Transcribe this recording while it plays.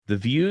The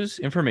views,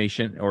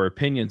 information, or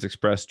opinions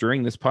expressed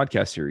during this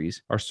podcast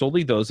series are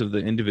solely those of the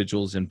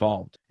individuals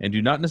involved and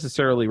do not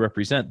necessarily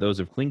represent those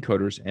of Clean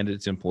Coders and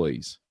its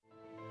employees.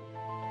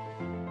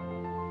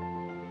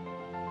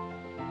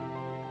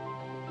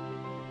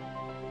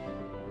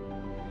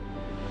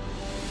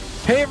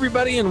 Hey,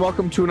 everybody, and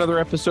welcome to another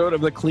episode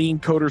of the Clean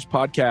Coders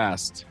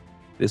podcast.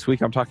 This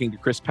week, I'm talking to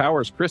Chris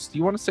Powers. Chris, do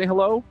you want to say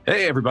hello?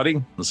 Hey,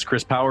 everybody. This is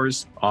Chris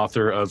Powers,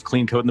 author of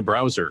Clean Code in the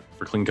Browser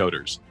for Clean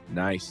Coders.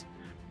 Nice.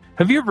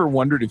 Have you ever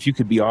wondered if you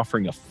could be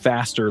offering a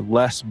faster,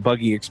 less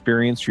buggy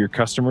experience for your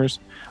customers?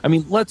 I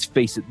mean, let's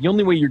face it, the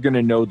only way you're going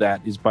to know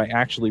that is by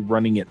actually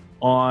running it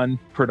on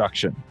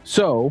production.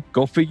 So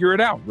go figure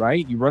it out,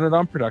 right? You run it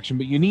on production,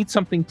 but you need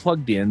something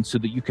plugged in so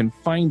that you can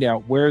find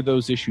out where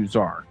those issues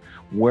are,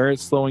 where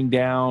it's slowing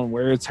down,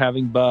 where it's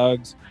having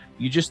bugs.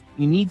 You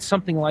need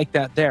something like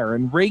that there.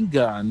 And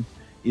Raygun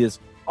is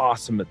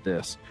awesome at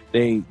this.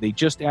 They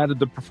just added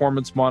the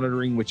performance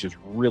monitoring, which is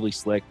really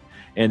slick,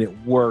 and it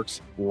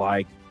works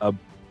like a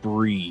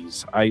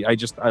breeze. I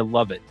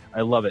love it.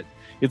 I love it.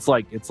 It's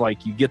like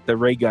you get the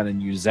ray gun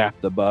and you zap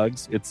the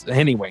bugs.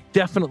 Anyway,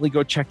 definitely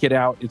go check it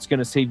out. It's going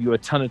to save you a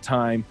ton of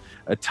time,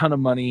 a ton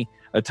of money,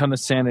 a ton of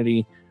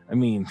sanity. I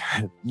mean,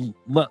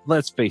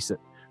 let's face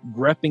it.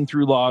 Grepping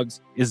through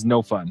logs is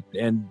no fun.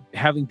 And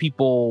having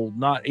people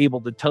not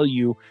able to tell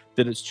you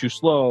that it's too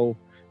slow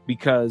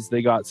because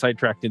they got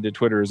sidetracked into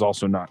Twitter is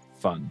also not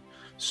fun.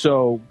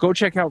 So go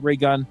check out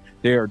Raygun.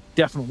 They are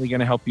definitely going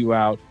to help you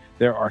out.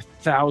 There are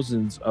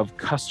thousands of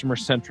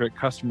customer-centric,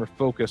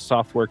 customer-focused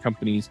software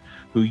companies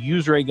who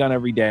use Raygun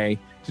every day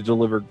to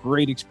deliver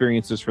great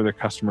experiences for their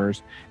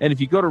customers. And if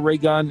you go to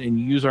Raygun and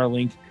you use our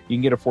link, you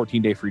can get a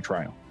 14-day free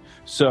trial.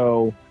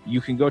 So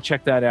you can go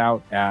check that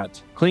out at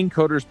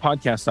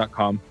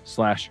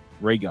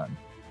cleancoderspodcast.com/Raygun.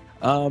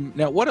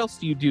 Now, what else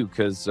do you do?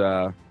 Because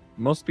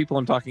most people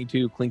I'm talking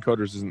to, Clean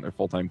Coders isn't their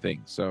full-time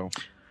thing. So,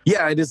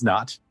 yeah, it is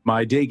not.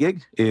 My day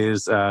gig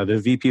is the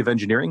VP of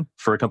engineering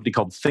for a company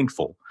called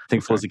Thinkful.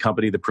 Thinkful is a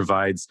company that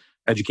provides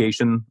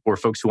education for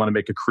folks who want to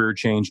make a career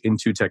change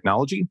into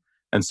technology.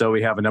 And so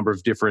we have a number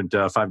of different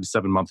 5 to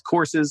 7 month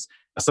courses,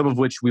 some of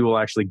which we will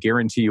actually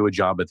guarantee you a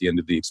job at the end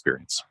of the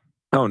experience.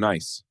 Oh,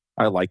 nice.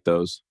 I like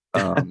those.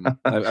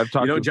 I've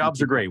talked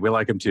jobs are great. We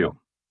like them too.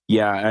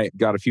 Yeah, I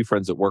got a few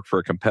friends that work for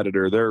a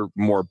competitor. They're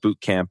more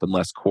boot camp and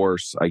less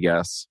course, I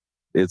guess.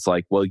 It's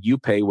like, well, you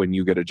pay when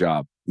you get a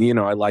job.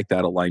 I like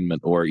that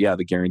alignment, or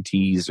the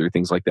guarantees or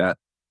things like that.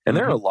 And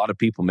there are a lot of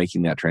people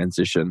making that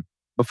transition.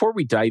 Before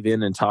we dive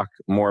in and talk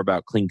more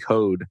about clean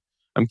code,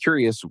 I'm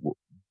curious,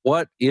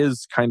 what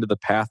is kind of the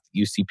path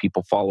you see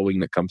people following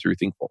that come through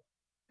Thinkful?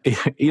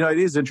 It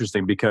is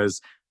interesting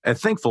because at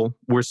Thinkful,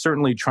 we're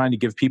certainly trying to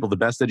give people the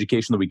best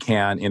education that we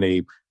can in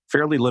a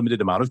fairly limited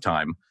amount of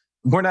time.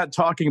 We're not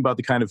talking about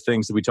the kind of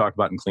things that we talk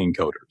about in Clean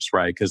Coders,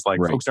 right? Because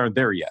folks aren't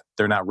there yet.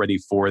 They're not ready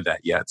for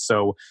that yet.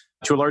 So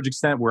to a large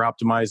extent, we're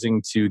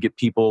optimizing to get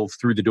people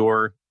through the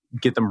door,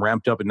 get them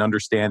ramped up in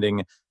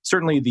understanding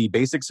certainly the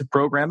basics of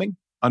programming,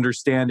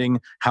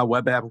 understanding how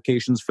web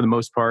applications for the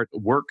most part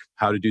work,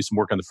 how to do some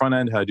work on the front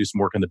end, how to do some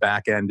work on the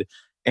back end,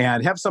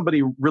 and have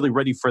somebody really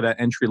ready for that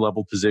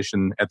entry-level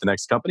position at the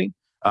next company,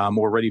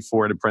 or ready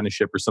for an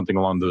apprenticeship or something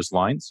along those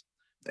lines.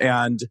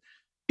 And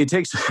it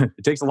takes a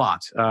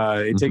lot.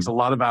 It takes a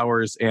lot of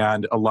hours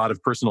and a lot of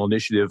personal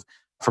initiative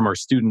from our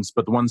students.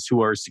 But the ones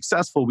who are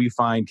successful, we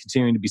find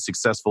continuing to be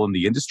successful in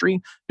the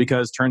industry,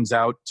 because turns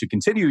out to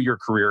continue your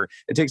career,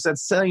 it takes that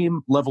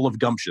same level of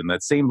gumption,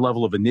 that same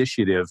level of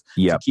initiative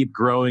to keep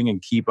growing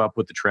and keep up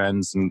with the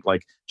trends and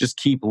just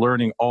keep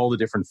learning all the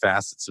different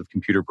facets of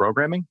computer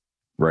programming.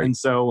 Right. And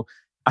so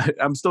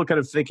I'm still kind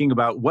of thinking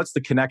about what's the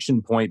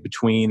connection point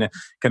between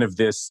kind of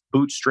this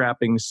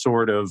bootstrapping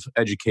sort of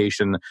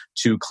education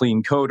to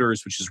Clean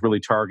Coders, which is really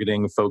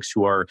targeting folks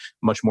who are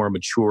much more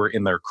mature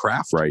in their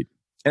craft. Right.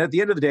 And at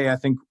the end of the day, I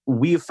think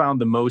we have found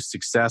the most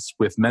success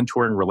with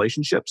mentoring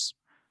relationships.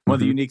 One of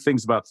the unique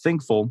things about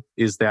Thinkful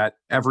is that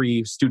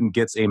every student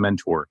gets a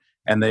mentor,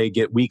 and they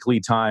get weekly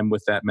time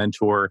with that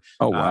mentor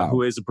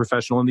who is a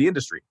professional in the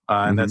industry.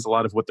 And that's a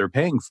lot of what they're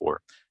paying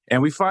for.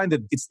 And we find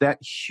that it's that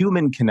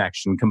human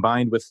connection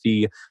combined with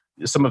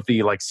some of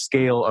the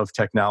scale of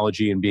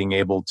technology and being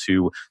able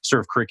to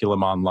serve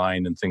curriculum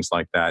online and things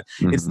like that.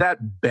 It's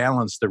that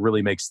balance that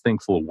really makes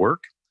Thinkful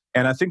work.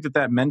 And I think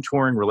that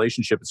mentoring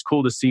relationship, it's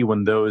cool to see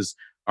when those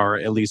are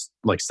at least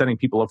setting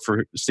people up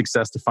for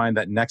success to find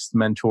that next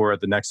mentor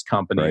at the next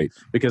company,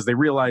 because they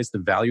realize the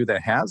value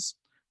that has.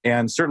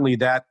 And certainly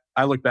that,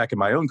 I look back at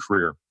my own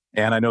career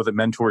and I know that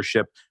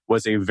mentorship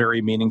was a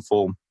very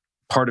meaningful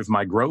part of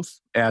my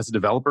growth as a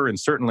developer, and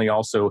certainly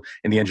also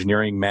in the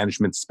engineering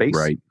management space.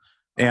 Right.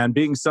 And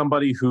being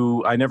somebody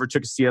who I never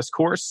took a CS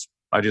course,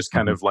 I just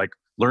kind of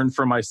learned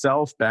for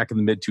myself back in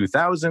the mid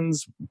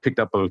 2000s, picked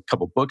up a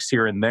couple books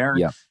here and there.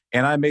 Yeah.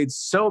 And I made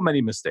so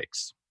many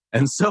mistakes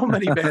and so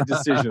many bad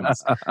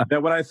decisions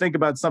that when I think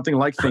about something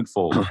like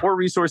Thinkful or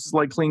resources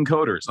like Clean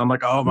Coders, I'm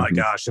like, oh my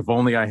gosh, if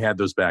only I had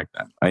those back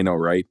then. I know,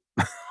 right?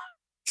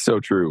 So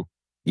true.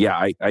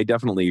 Yeah, I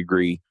definitely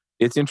agree.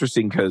 It's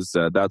interesting because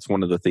that's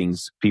one of the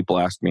things people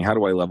ask me, how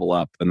do I level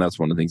up? And that's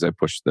one of the things I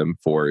push them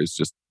for is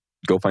just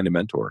go find a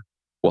mentor.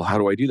 Well, how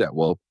do I do that?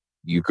 Well,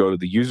 you go to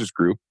the users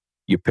group,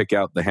 you pick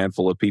out the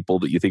handful of people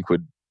that you think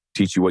would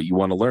teach you what you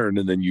want to learn,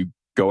 and then you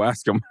go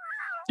ask them.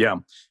 Yeah.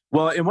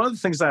 Well, and one of the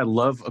things I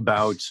love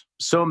about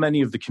so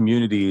many of the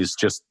communities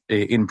just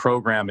in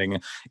programming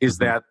is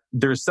that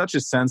there's such a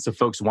sense of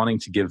folks wanting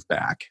to give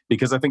back,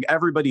 because I think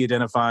everybody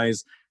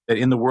identifies that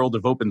in the world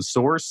of open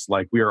source,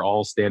 like we are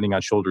all standing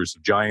on shoulders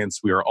of giants.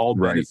 We are all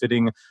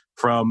benefiting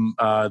from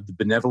the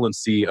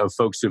benevolency of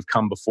folks who have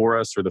come before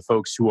us, or the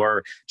folks who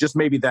are just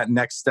maybe that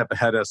next step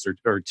ahead of us,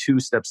 or 2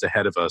 steps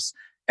ahead of us.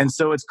 And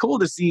so it's cool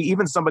to see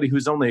even somebody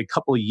who's only a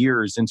couple of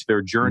years into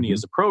their journey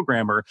as a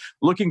programmer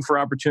looking for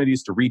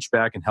opportunities to reach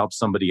back and help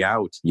somebody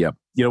out. Yep.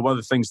 You know, one of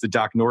the things that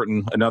Doc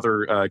Norton,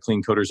 another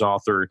Clean Coders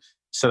author,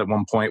 said at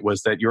one point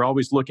was that you're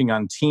always looking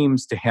on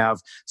teams to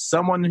have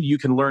someone you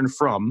can learn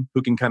from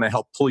who can kind of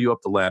help pull you up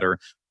the ladder,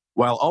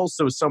 while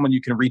also someone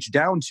you can reach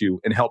down to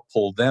and help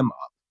pull them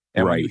up.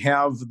 And when you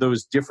have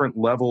those different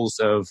levels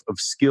of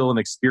skill and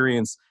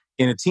experience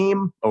in a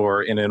team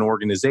or in an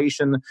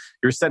organization,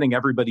 you're setting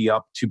everybody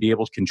up to be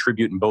able to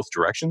contribute in both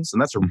directions.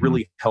 And that's a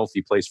really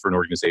healthy place for an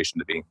organization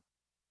to be.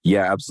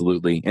 Yeah,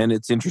 absolutely. And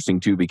it's interesting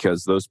too,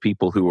 because those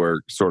people who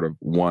are sort of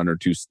 1 or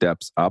 2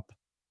 steps up,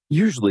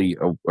 usually,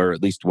 or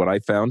at least what I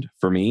found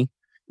for me,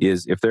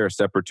 is if they're a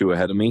step or 2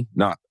 ahead of me,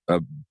 not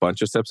a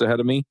bunch of steps ahead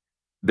of me,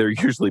 they're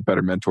usually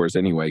better mentors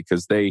anyway,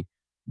 because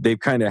they've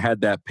kind of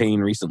had that pain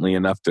recently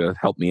enough to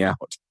help me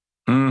out.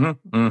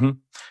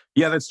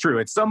 Yeah, that's true.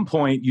 At some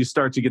point, you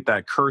start to get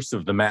that curse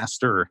of the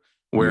master,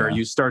 where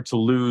you start to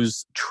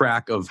lose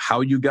track of how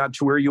you got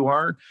to where you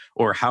are,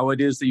 or how it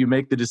is that you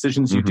make the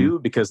decisions you do,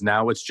 because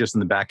now it's just in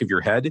the back of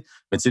your head.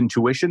 It's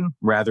intuition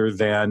rather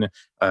than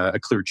a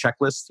clear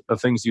checklist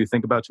of things you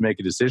think about to make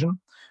a decision.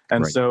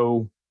 And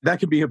so that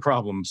could be a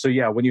problem. So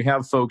yeah, when you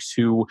have folks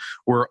who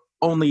were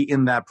only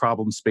in that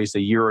problem space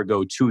a year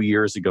ago, 2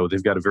 years ago,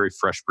 they've got a very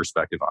fresh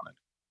perspective on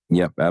it.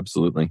 Yep,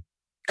 absolutely.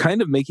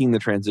 Kind of making the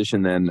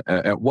transition then,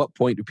 at what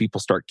point do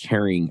people start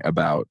caring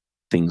about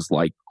things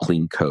like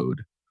clean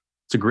code?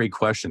 It's a great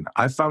question.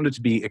 I found it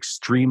to be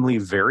extremely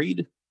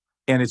varied,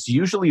 and it's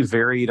usually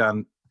varied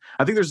on,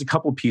 I think there's a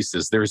couple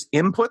pieces. There's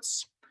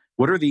inputs.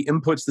 What are the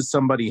inputs that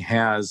somebody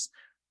has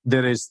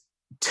that is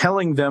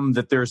telling them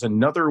that there's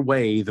another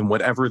way than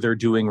whatever they're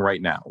doing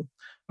right now?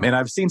 And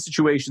I've seen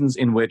situations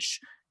in which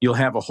you'll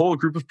have a whole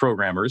group of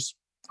programmers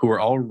who are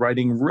all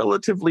writing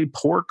relatively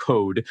poor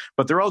code,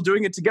 but they're all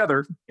doing it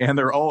together, and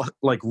they're all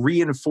like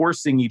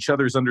reinforcing each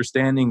other's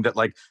understanding that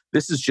like,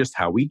 this is just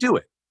how we do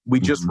it. We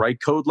just write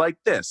code like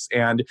this.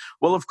 And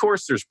well, of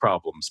course there's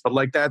problems, but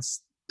like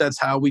that's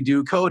how we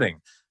do coding,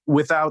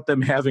 without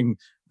them having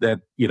that,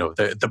 you know,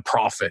 the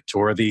prophet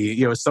or the,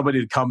 you know, somebody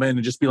to come in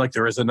and just be like,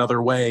 there is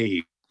another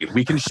way.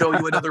 We can show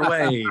you another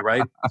way,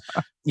 right?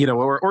 You know,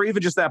 or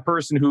even just that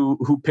person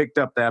who picked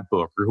up that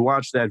book or who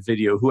watched that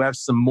video, who have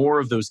some more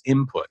of those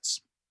inputs.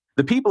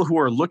 The people who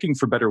are looking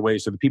for better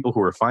ways are the people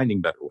who are finding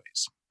better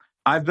ways.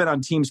 I've been on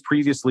teams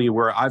previously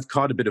where I've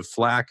caught a bit of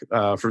flack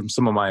from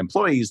some of my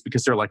employees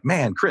because they're like,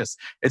 man, Chris,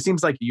 it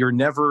seems like you're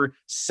never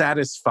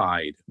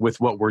satisfied with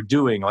what we're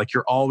doing. Like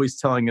you're always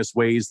telling us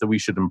ways that we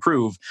should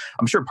improve.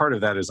 I'm sure part of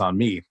that is on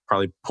me,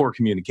 probably poor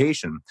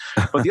communication.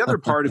 But the other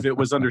part of it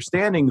was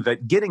understanding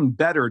that getting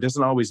better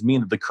doesn't always mean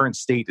that the current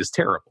state is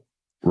terrible.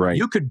 Right.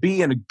 You could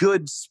be in a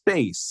good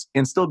space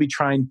and still be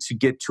trying to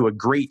get to a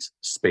great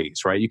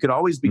space, right? You could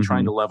always be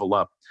trying to level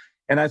up.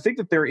 And I think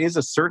that there is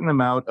a certain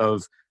amount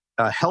of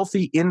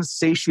healthy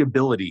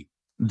insatiability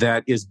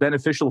that is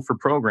beneficial for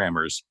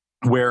programmers,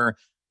 where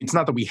it's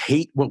not that we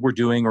hate what we're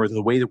doing or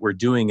the way that we're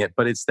doing it,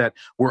 but it's that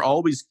we're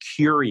always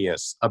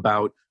curious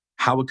about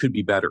how it could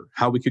be better,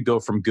 how we could go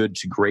from good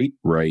to great.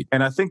 Right.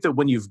 And I think that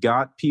when you've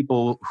got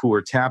people who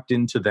are tapped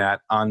into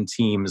that on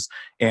teams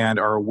and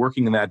are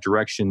working in that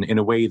direction in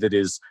a way that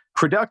is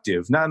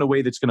productive, not in a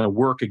way that's going to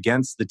work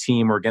against the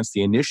team or against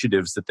the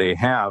initiatives that they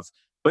have,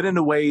 but in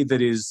a way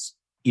that is,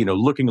 you know,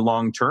 looking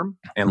long term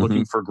and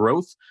looking for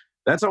growth,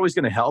 that's always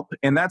going to help.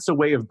 And that's a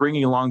way of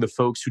bringing along the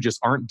folks who just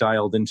aren't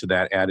dialed into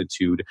that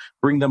attitude,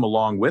 bring them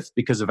along with,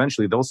 because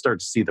eventually they'll start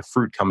to see the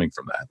fruit coming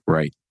from that.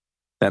 Right.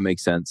 That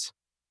makes sense.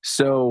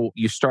 So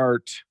you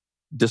start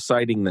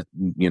deciding that,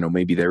 you know,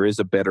 maybe there is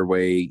a better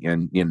way,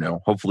 and, you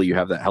know, hopefully you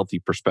have that healthy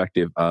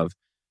perspective of,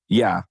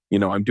 yeah, you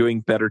know, I'm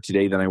doing better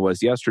today than I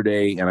was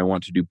yesterday, and I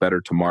want to do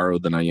better tomorrow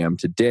than I am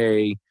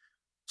today.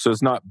 So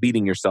it's not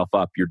beating yourself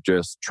up. You're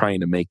just trying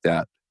to make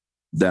that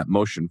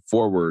motion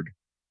forward.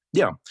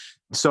 Yeah.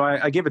 So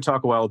I gave a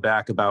talk a while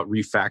back about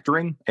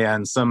refactoring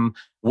and some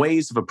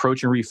ways of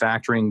approaching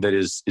refactoring that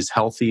is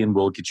healthy and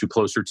will get you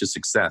closer to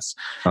success.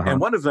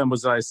 And one of them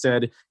was, I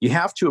said, you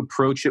have to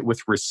approach it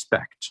with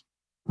respect.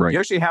 Right. You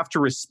actually have to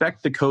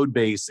respect the code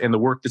base and the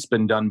work that's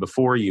been done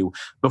before you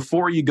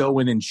go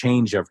in and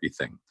change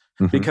everything.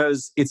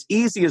 Because it's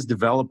easy as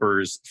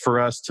developers for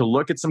us to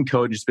look at some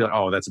code and just be like,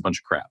 oh, that's a bunch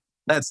of crap.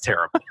 That's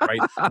terrible,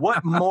 right?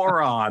 What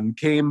moron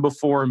came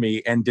before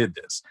me and did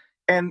this?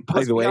 And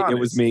by the way, it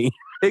was me.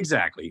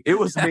 Exactly. It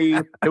was me.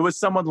 It was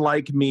someone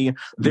like me.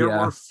 There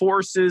were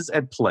forces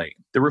at play.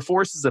 There were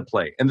forces at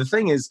play. And the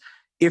thing is,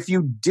 if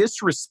you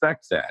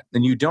disrespect that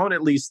and you don't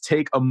at least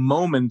take a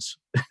moment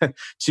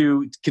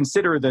to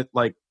consider that,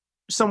 like,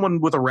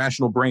 someone with a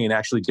rational brain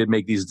actually did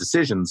make these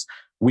decisions,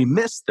 we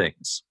miss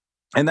things.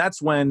 And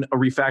that's when a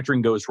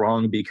refactoring goes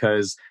wrong,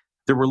 because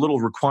there were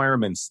little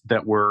requirements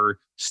that were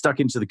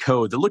stuck into the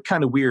code that looked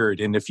kind of weird.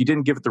 And if you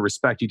didn't give it the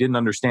respect, you didn't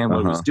understand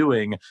what it was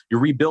doing, you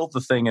rebuilt the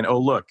thing and, oh,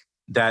 look,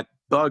 that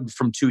bug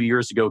from 2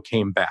 years ago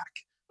came back.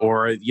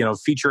 Or,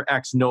 feature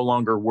X no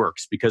longer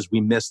works because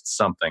we missed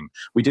something.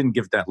 We didn't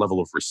give that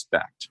level of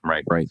respect,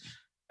 right? Right.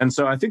 And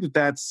so I think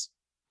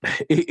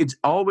it's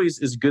always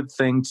is a good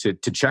thing to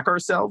check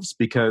ourselves,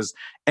 because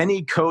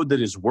any code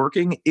that is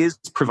working is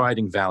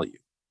providing value.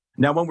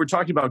 Now, when we're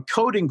talking about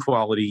coding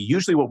quality,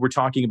 usually what we're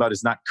talking about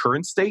is not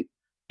current state.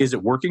 Is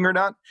it working or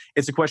not?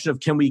 It's a question of,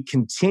 can we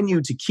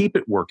continue to keep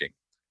it working?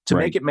 To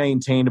make it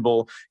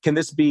maintainable, can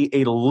this be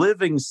a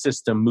living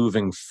system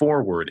moving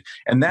forward?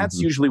 And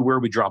that's usually where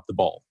we drop the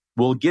ball.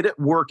 We'll get it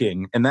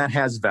working, and that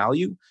has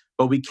value,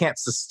 but we can't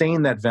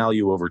sustain that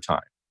value over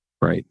time.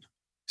 Right.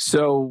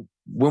 So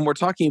when we're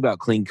talking about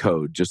clean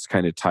code, just to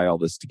kind of tie all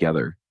this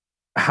together,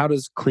 how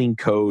does clean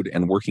code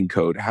and working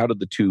code, how do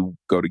the two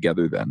go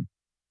together then?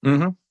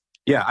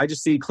 Yeah, I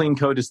just see clean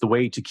code as the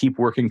way to keep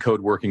working code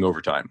working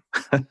over time.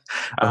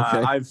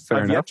 I've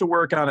yet to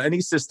work on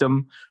any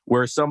system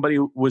where somebody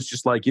was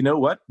just like, you know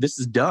what, this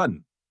is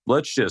done.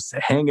 Let's just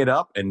hang it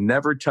up and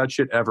never touch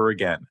it ever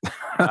again.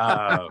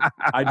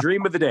 I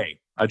dream of the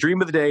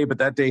day, but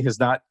that day has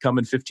not come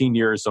in 15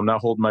 years, so I'm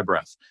not holding my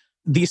breath.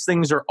 These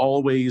things are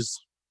always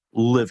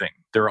living.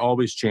 They're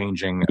always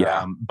changing.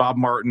 Yeah. Bob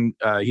Martin,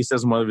 he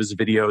says in one of his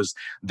videos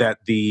that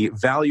the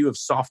value of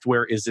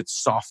software is its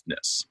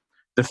softness.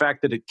 The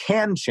fact that it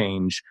can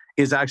change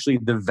is actually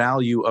the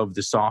value of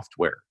the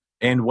software.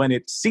 And when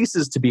it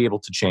ceases to be able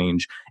to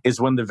change is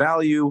when the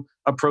value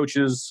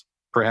approaches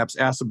perhaps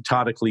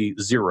asymptotically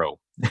zero.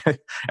 And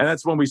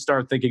that's when we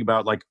start thinking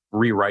about, like,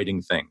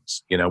 rewriting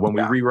things. When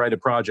we rewrite a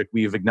project,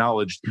 we've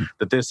acknowledged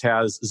that this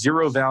has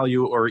zero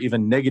value or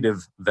even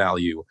negative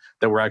value,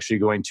 that we're actually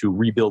going to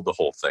rebuild the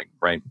whole thing,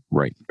 right?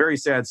 Right. Very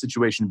sad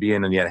situation to be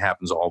in, and yet it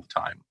happens all the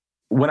time.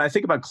 When I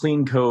think about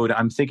clean code,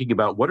 I'm thinking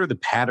about what are the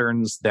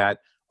patterns that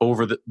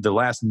over the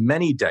last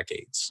many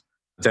decades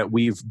that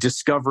we've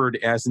discovered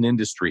as an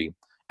industry,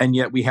 and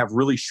yet we have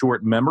really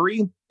short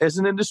memory as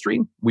an industry.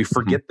 We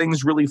forget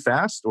things really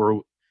fast,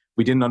 or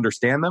we didn't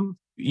understand them.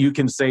 You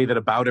can say that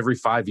about every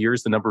 5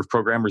 years, the number of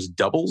programmers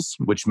doubles,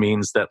 which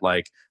means that,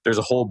 like, there's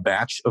a whole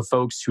batch of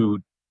folks who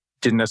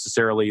they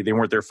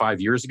weren't there 5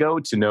 years ago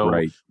to know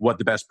what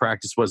the best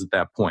practice was at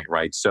that point,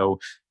 right? So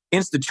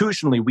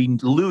institutionally, we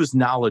lose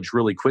knowledge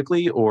really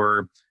quickly,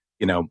 or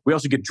we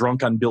also get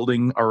drunk on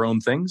building our own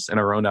things and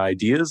our own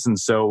ideas. And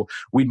so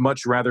we'd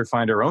much rather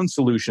find our own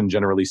solution,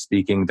 generally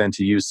speaking, than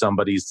to use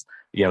somebody's,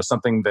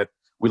 something that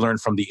we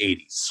learned from the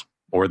 80s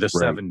or the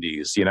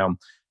 70s,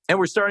 And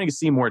we're starting to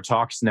see more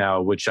talks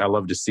now, which I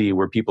love to see,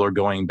 where people are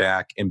going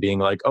back and being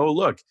like, oh,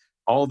 look,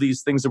 all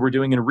these things that we're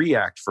doing in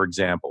React, for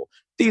example,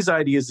 these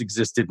ideas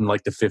existed in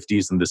like the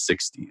 50s and the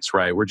 60s,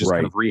 right? We're just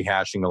kind of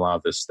rehashing a lot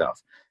of this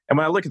stuff. And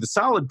when I look at the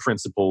solid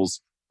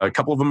principles, a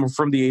couple of them are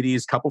from the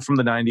 80s, a couple from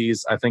the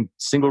 90s. I think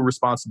single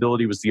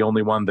responsibility was the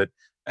only one that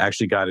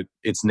actually got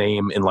its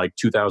name in like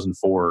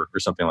 2004 or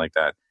something like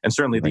that. And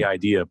certainly the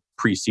idea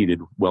preceded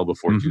well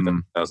before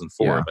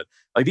 2004. Yeah. But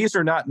like, these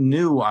are not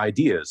new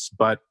ideas,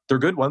 but they're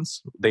good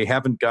ones. They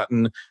haven't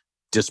gotten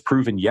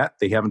disproven yet.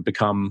 They haven't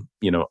become,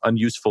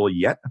 unuseful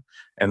yet.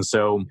 And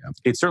so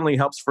it certainly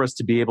helps for us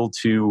to be able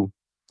to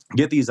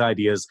get these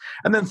ideas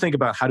and then think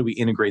about, how do we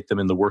integrate them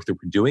in the work that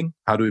we're doing?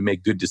 How do we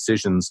make good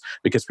decisions?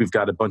 Because we've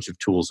got a bunch of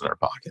tools in our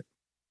pocket.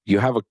 You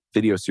have a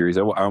video series.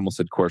 I almost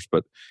said course,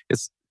 but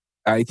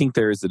I think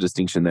there is a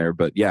distinction there.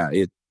 But yeah,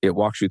 it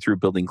walks you through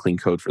building clean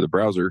code for the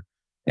browser.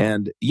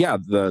 And yeah,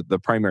 the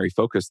primary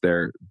focus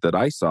there that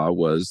I saw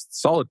was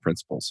solid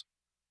principles.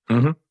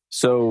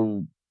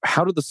 So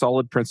how do the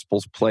solid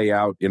principles play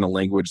out in a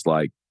language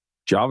like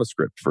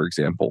JavaScript, for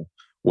example,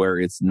 where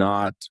it's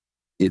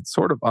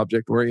sort of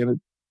object-oriented?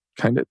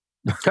 Kind of.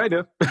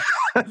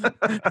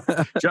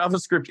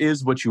 JavaScript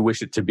is what you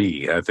wish it to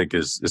be, I think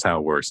is how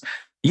it works.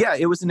 Yeah,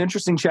 it was an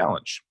interesting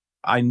challenge.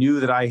 I knew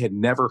that I had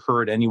never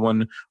heard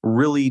anyone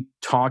really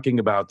talking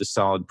about the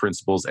solid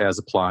principles as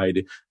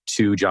applied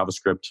to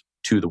JavaScript,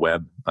 to the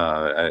web.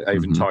 I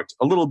even talked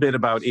a little bit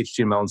about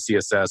HTML and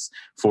CSS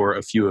for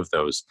a few of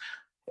those.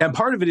 And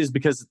part of it is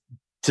because,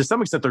 to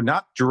some extent, they're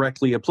not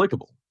directly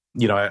applicable.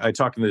 I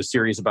talked in this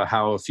series about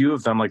how a few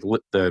of them, like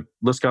the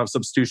Liskov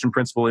substitution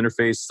principle,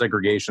 interface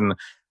segregation,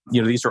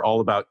 these are all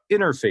about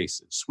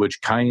interfaces,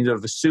 which kind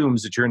of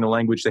assumes that you're in a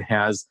language that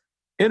has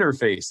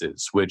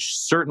interfaces, which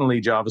certainly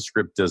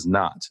JavaScript does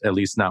not, at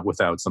least not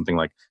without something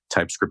like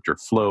TypeScript or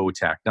Flow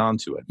tacked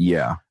onto it.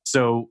 Yeah.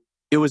 So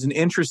it was an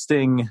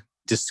interesting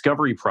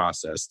discovery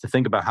process to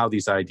think about how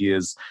these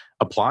ideas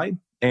apply.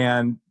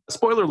 And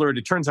spoiler alert,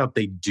 it turns out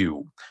they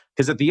do.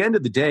 Because at the end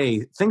of the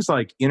day, things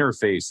like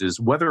interfaces,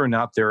 whether or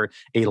not they're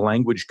a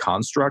language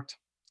construct,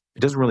 it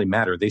doesn't really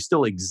matter. They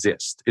still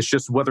exist. It's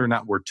just whether or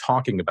not we're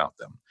talking about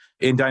them.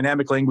 In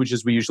dynamic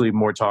languages, we usually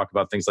more talk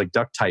about things like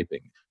duck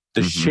typing,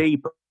 the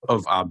shape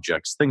of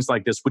objects, things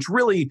like this, which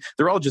really,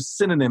 they're all just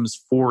synonyms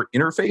for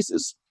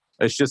interfaces.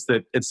 It's just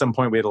that at some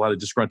point we had a lot of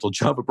disgruntled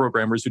Java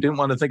programmers who didn't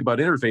want to think about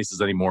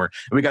interfaces anymore.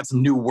 And we got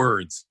some new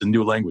words and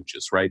new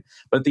languages, right?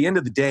 But at the end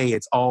of the day,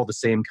 it's all the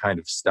same kind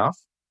of stuff.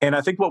 And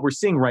I think what we're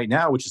seeing right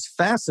now, which is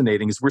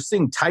fascinating, is we're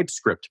seeing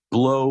TypeScript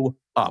blow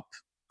up.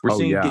 We're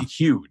seeing it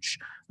huge.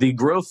 The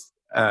growth,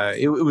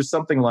 it was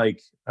something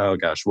like,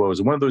 what was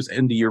it? One of those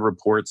end-of-year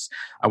reports,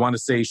 I want to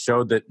say,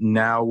 showed that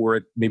now we're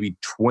at maybe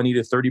 20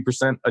 to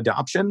 30%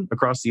 adoption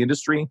across the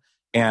industry.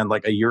 And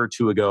like a year or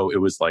two ago, it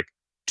was like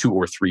 2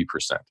 or 3%.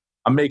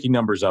 I'm making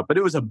numbers up, but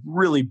it was a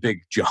really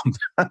big jump.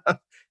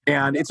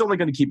 And it's only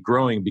going to keep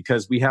growing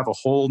because we have a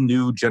whole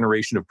new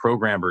generation of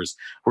programmers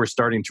who are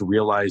starting to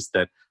realize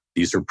that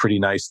these are pretty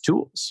nice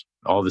tools,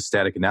 all the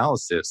static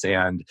analysis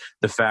and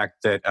the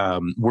fact that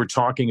we're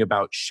talking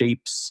about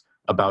shapes,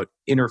 about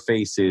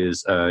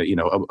interfaces,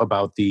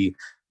 about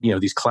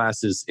these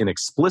classes in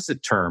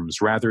explicit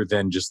terms rather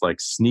than just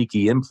like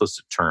sneaky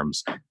implicit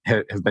terms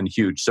have been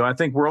huge. So I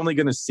think we're only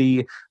going to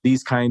see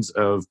these kinds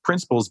of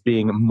principles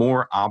being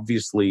more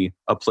obviously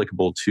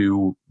applicable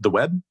to the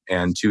web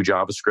and to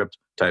JavaScript,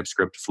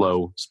 TypeScript,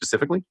 Flow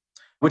specifically,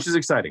 which is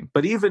exciting.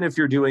 But even if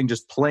you're doing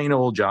just plain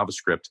old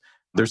JavaScript,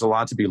 there's a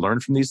lot to be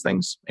learned from these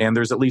things. And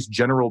there's at least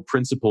general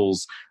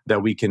principles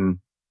that we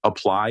can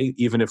apply,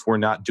 even if we're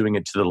not doing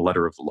it to the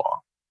letter of the law.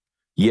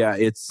 Yeah,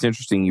 it's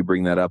interesting you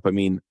bring that up. I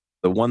mean,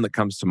 the one that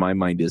comes to my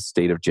mind is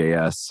State of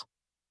JS,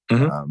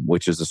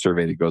 which is a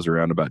survey that goes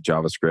around about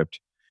JavaScript.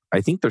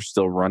 I think they're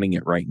still running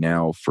it right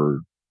now for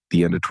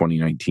the end of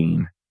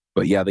 2019.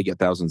 But yeah, they get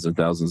thousands and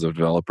thousands of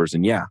developers.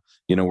 And yeah,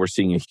 we're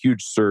seeing a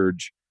huge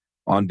surge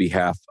on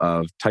behalf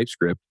of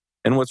TypeScript.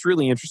 And what's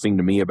really interesting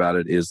to me about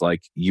it is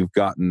like you've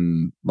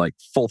gotten like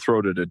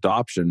full-throated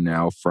adoption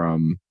now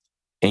from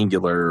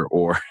Angular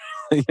or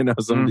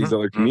some of these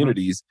other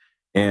communities.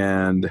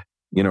 And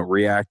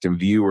React and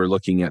Vue are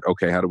looking at,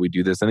 okay, how do we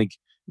do this? I think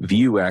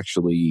Vue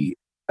actually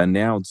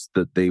announced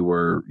that they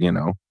were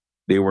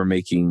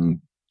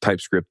making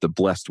TypeScript the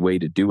blessed way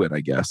to do it, I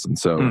guess. And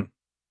so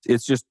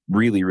it's just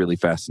really, really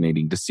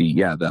fascinating to see,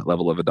 that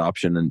level of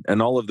adoption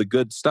and all of the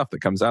good stuff that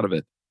comes out of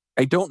it.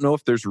 I don't know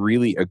if there's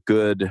really a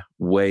good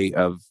way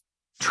of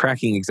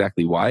tracking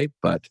exactly why,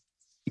 but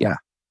yeah,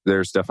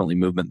 there's definitely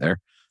movement there.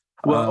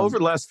 Well, over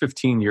the last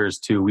 15 years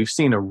too, we've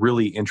seen a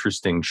really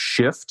interesting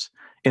shift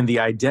in the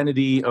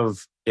identity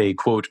of a,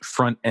 quote,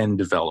 front-end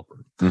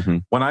developer.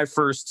 When I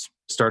first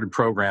started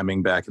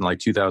programming back in like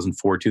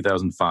 2004,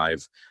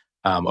 2005,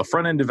 a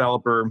front-end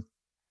developer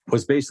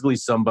was basically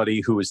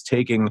somebody who was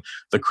taking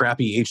the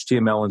crappy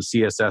HTML and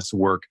CSS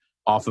work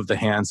off of the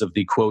hands of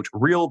the, quote,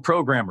 real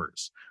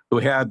programmers who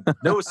had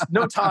no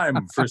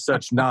time for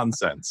such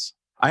nonsense.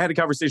 I had a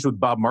conversation with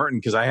Bob Martin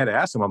because I had to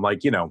ask him, I'm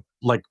like,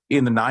 like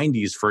in the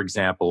 90s, for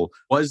example,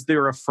 was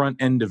there a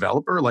front-end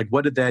developer? Like,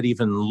 what did that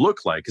even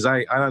look like? Because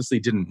I honestly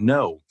didn't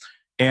know.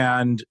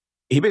 And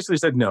he basically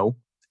said no.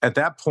 At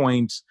that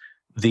point,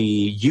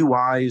 the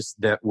UIs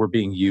that were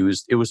being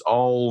used, it was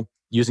all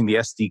using the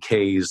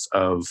SDKs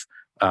of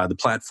the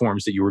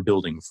platforms that you were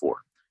building for.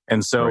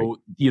 And so,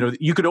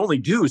 you could only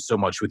do so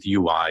much with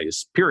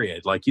UIs,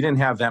 period. Like, you didn't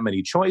have that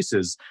many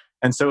choices.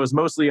 And so it was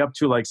mostly up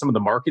to like some of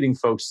the marketing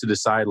folks to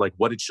decide like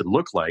what it should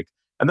look like.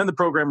 And then the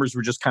programmers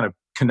were just kind of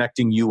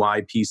connecting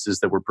UI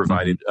pieces that were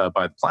provided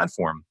by the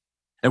platform.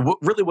 And what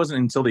really wasn't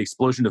until the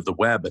explosion of the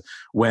web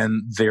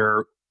when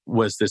there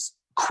was this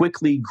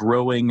quickly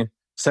growing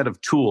set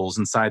of tools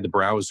inside the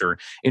browser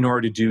in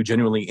order to do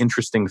genuinely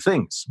interesting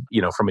things,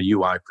 from a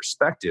UI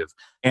perspective.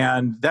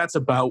 And that's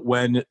about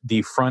when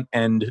the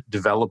front-end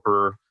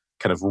developer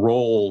kind of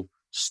role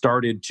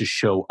started to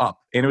show up.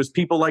 And it was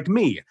people like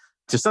me,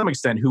 to some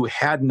extent, who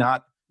had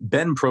not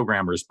been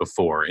programmers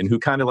before and who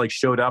kind of like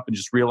showed up and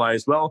just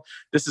realized, well,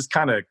 this is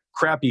kind of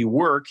crappy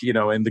work,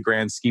 in the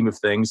grand scheme of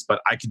things,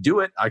 but I could do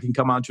it. I can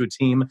come onto a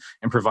team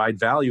and provide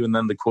value. And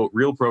then the, quote,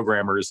 real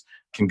programmers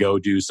can go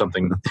do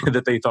something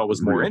that they thought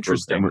was more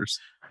interesting.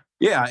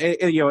 Yeah.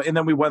 And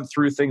then we went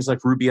through things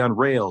like Ruby on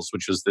Rails,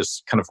 which was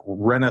this kind of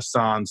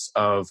renaissance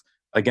of,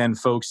 again,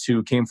 folks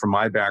who came from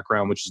my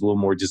background, which is a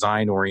little more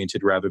design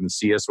oriented rather than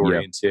CS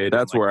oriented.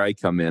 That's where I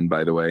come in,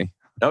 by the way.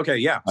 Okay.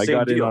 Yeah. I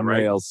got in on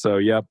Rails. So,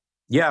 yep.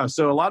 Yeah,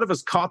 so a lot of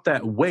us caught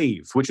that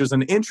wave, which was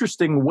an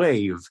interesting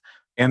wave.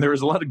 And there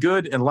was a lot of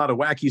good and a lot of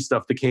wacky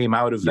stuff that came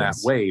out of that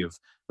wave.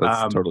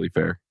 That's totally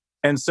fair.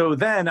 And so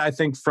then I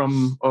think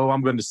from,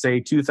 I'm going to say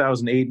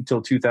 2008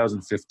 until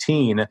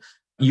 2015,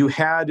 you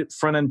had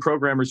front-end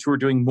programmers who were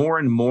doing more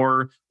and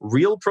more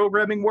real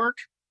programming work.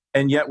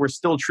 And yet we're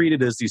still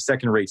treated as these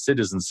second-rate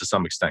citizens to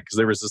some extent because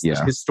there was this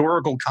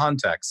historical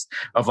context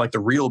of like the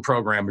real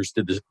programmers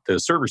did the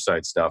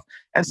server-side stuff.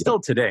 And still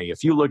today,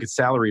 if you look at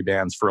salary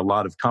bands for a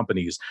lot of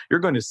companies, you're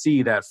going to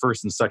see that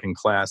first and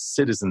second-class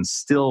citizens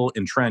still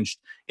entrenched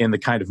in the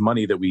kind of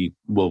money that we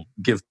will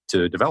give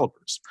to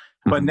developers.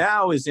 But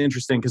now is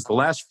interesting because the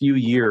last few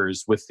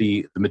years with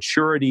the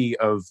maturity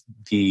of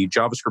the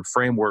JavaScript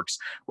frameworks,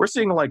 we're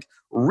seeing like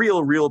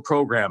real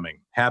programming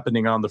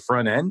happening on the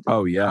front end.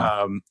 Oh,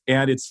 yeah.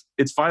 And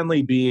it's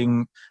finally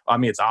being, I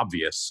mean, it's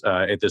obvious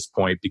at this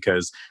point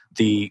because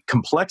the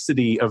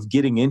complexity of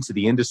getting into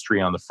the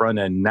industry on the front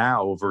end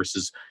now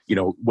versus,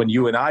 when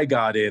you and I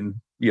got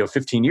in,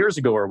 15 years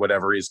ago or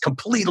whatever is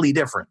completely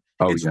different.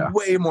 It's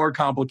way more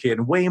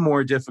complicated, way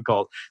more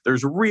difficult.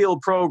 There's real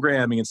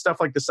programming and stuff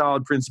like the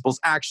solid principles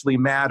actually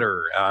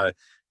matter.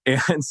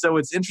 And so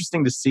it's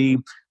interesting to see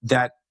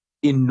that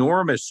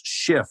enormous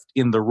shift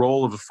in the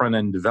role of a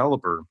front-end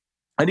developer.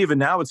 And even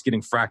now it's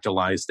getting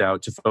fractalized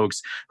out to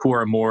folks who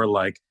are more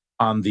like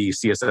on the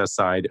CSS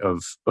side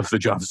of the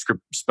JavaScript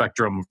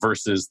spectrum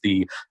versus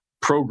the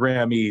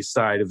programmy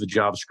side of the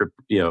JavaScript,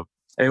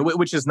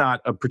 which is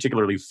not a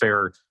particularly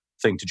fair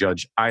thing to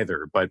judge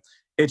either. But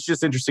it's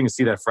just interesting to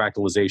see that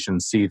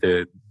fractalization, see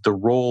the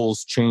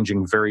roles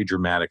changing very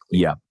dramatically.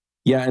 Yeah.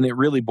 Yeah. And it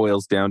really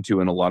boils down to,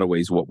 in a lot of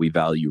ways, what we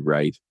value,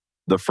 right?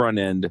 The front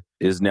end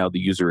is now the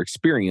user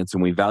experience,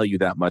 and we value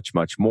that much,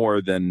 much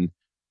more than,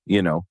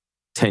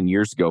 10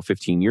 years ago,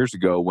 15 years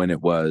ago, when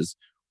it was,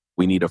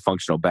 we need a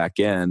functional back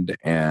end,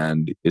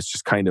 and it's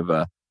just kind of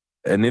an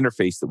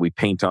interface that we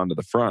paint onto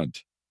the front.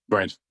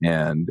 Right.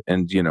 And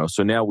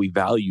so now we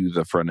value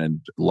the front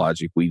end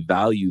logic, we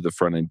value the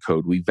front end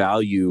code, we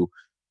value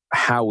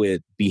how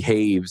it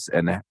behaves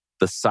and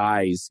the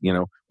size.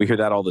 We hear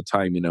that all the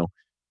time,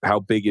 how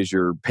big is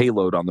your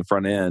payload on the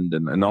front end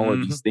and all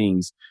of these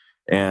things.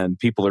 And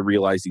people are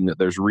realizing that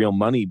there's real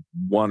money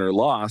won or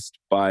lost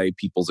by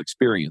people's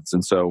experience.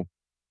 And so,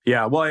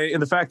 yeah, well,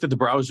 and the fact that the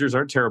browsers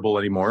aren't terrible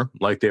anymore,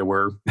 like they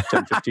were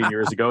 10, 15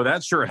 years ago,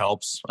 that sure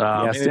helps.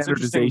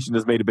 Standardization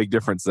has made a big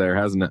difference there,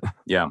 hasn't it?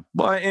 Yeah.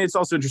 Well, and it's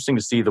also interesting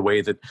to see the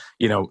way that,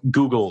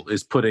 Google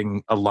is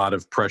putting a lot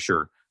of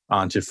pressure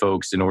onto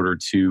folks in order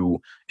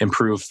to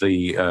improve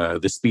the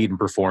speed and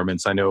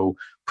performance. I know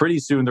pretty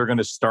soon they're going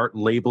to start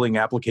labeling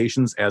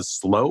applications as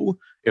slow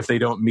if they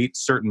don't meet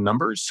certain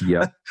numbers.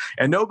 Yeah.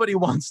 And nobody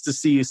wants to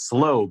see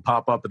slow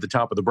pop up at the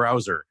top of the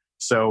browser.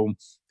 So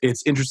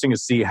it's interesting to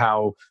see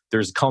how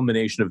there's a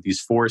culmination of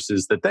these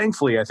forces that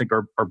thankfully I think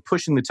are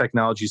pushing the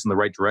technologies in the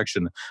right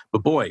direction.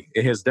 But boy,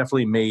 it has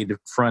definitely made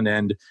front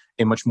end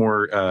a much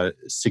more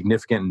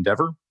significant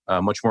endeavor,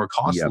 a much more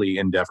costly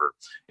endeavor.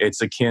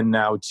 It's akin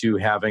now to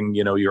having,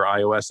 your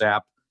iOS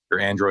app,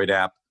 your Android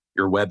app,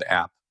 your web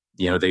app.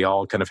 They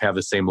all kind of have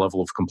the same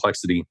level of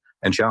complexity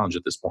and challenge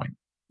at this point.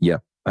 Yeah,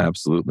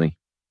 absolutely.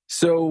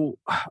 So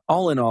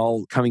all in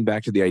all, coming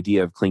back to the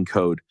idea of clean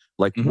code,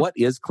 like what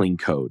is clean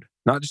code?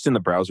 Not just in the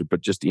browser, but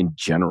just in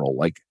general.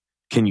 Like,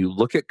 can you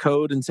look at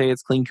code and say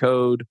it's clean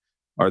code?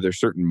 Are there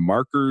certain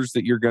markers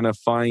that you're going to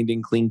find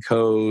in clean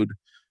code?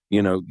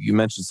 You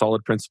mentioned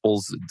solid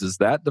principles. Does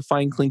that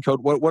define clean code?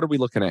 What are we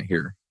looking at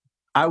here?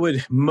 I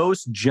would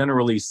most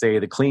generally say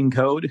the clean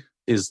code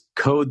is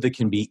code that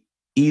can be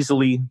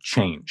easily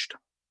changed.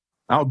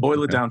 I'll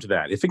boil it down to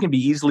that. If it can be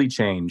easily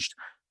changed,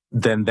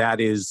 then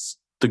that is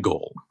the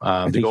goal.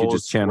 I think you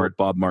just channeled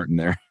Bob Martin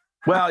there.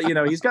 Well,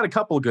 he's got a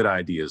couple of good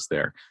ideas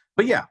there.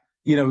 But yeah,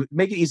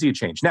 make it easy to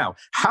change. Now,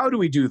 how do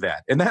we do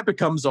that? And that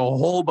becomes a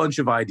whole bunch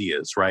of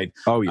ideas, right?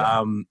 Oh,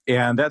 yeah.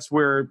 And that's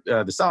where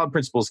the solid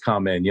principles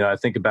come in. I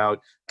think about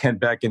Kent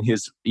Beck and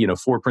his,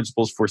 4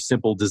 principles for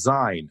simple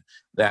design.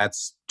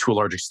 That's to a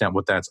large extent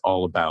what that's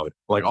all about.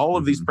 Like all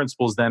of these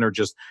principles then are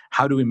just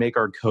how do we make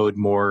our code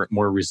more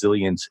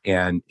resilient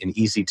and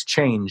easy to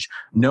change,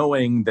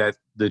 knowing that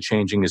the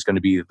changing is going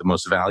to be the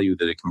most value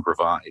that it can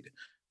provide.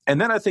 And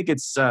then I think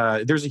it's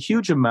there's a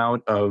huge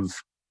amount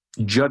of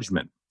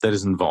judgment that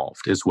is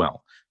involved as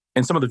well.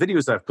 And some of the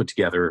videos I've put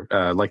together,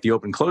 like the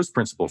open-close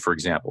principle, for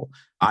example,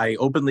 I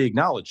openly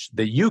acknowledge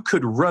that you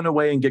could run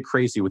away and get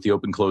crazy with the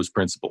open-close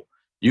principle.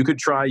 You could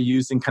try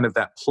using kind of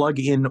that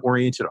plug-in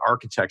oriented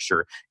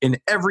architecture in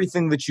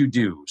everything that you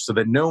do so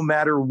that no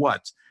matter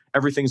what,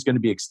 everything's going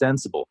to be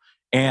extensible.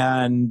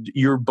 And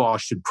your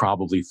boss should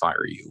probably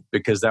fire you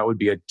because that would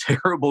be a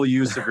terrible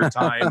use of your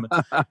time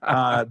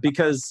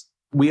because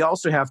we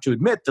also have to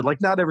admit that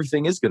not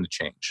everything is going to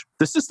change.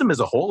 The system as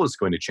a whole is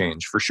going to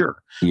change for sure.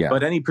 Yeah.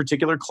 But any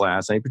particular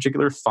class, any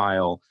particular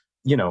file,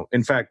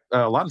 in fact,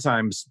 a lot of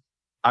times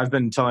I've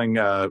been telling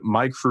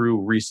my crew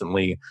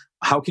recently,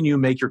 how can you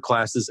make your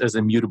classes as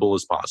immutable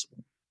as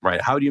possible,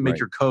 right? How do you make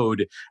your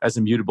code as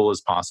immutable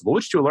as possible?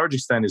 Which to a large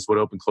extent is what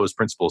open close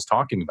principle is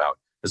talking about,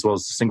 as well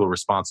as the single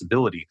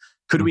responsibility.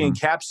 Could we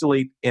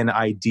encapsulate an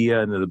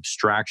idea and an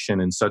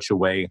abstraction in such a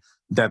way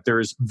that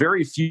there's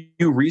very few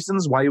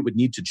reasons why it would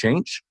need to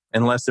change,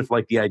 unless if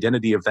the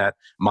identity of that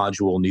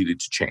module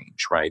needed to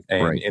change, right?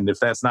 And if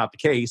that's not the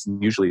case,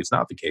 and usually it's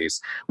not the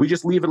case, we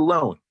just leave it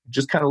alone,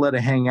 just kind of let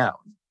it hang out.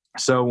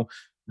 So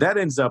that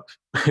ends up,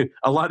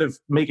 a lot of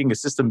making a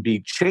system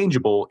be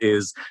changeable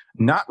is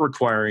not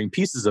requiring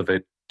pieces of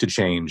it to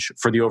change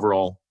for the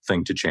overall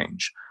thing to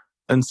change.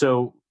 And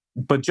so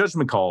But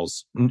judgment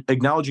calls,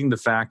 acknowledging the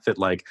fact that,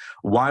 like,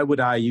 why would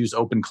I use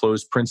open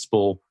close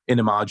principle in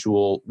a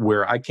module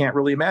where I can't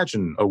really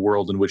imagine a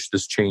world in which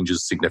this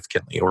changes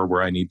significantly, or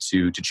where I need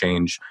to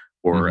change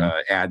or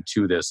add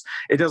to this?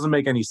 It doesn't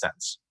make any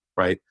sense,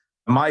 right?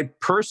 My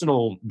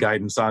personal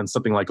guidance on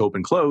something like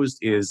open closed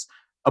is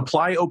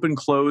apply open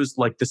closed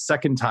like the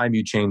second time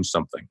you change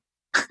something.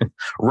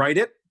 Write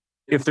it.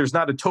 If there's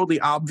not a totally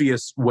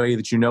obvious way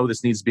that you know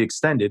this needs to be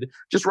extended,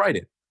 just write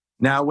it.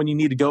 Now, when you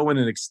need to go in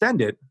and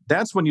extend it,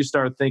 that's when you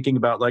start thinking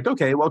about, like,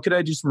 okay, well, could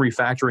I do some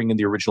refactoring in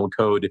the original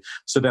code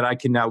so that I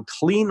can now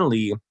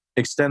cleanly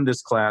extend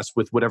this class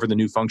with whatever the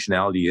new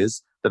functionality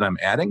is that I'm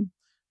adding?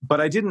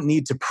 But I didn't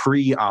need to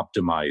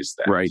pre-optimize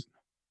that. Right.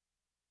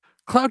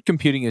 Cloud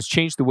computing has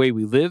changed the way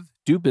we live,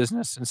 do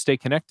business, and stay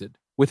connected.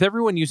 With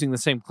everyone using the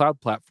same cloud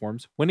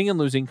platforms, winning and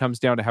losing comes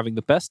down to having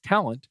the best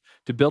talent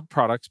to build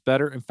products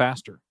better and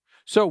faster.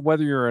 So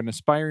whether you're an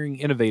aspiring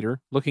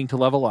innovator looking to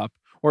level up,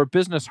 or a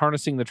business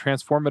harnessing the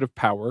transformative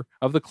power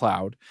of the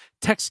cloud,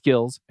 tech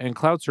skills and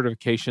cloud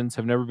certifications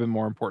have never been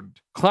more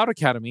important. Cloud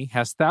Academy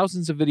has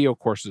thousands of video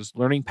courses,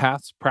 learning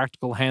paths,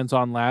 practical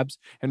hands-on labs,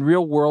 and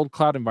real-world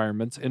cloud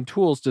environments and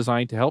tools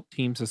designed to help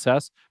teams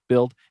assess,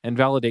 build, and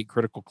validate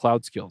critical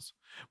cloud skills.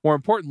 More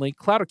importantly,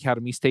 Cloud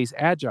Academy stays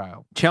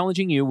agile,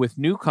 challenging you with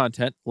new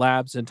content,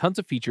 labs, and tons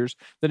of features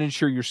that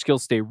ensure your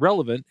skills stay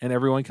relevant and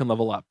everyone can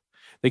level up.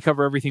 They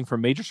cover everything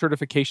from major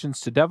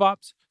certifications to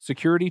DevOps,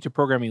 security to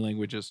programming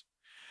languages.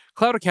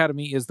 Cloud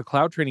Academy is the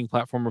cloud training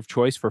platform of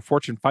choice for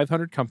Fortune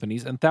 500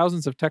 companies and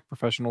thousands of tech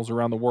professionals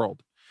around the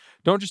world.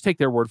 Don't just take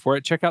their word for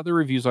it. Check out their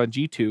reviews on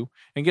G2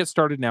 and get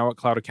started now at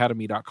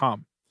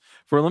cloudacademy.com.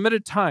 For a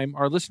limited time,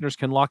 our listeners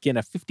can lock in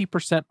a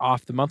 50%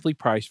 off the monthly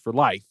price for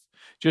life.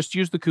 Just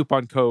use the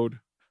coupon code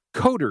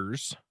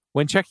CODERS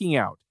when checking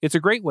out. It's a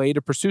great way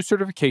to pursue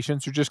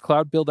certifications or just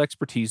cloud build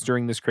expertise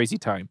during this crazy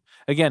time.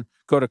 Again,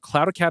 go to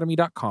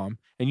cloudacademy.com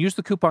and use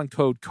the coupon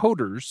code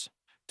CODERS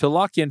to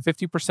lock in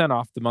 50%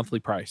 off the monthly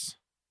price.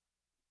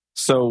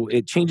 So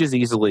it changes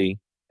easily.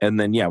 And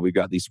then, we've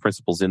got these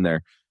principles in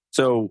there.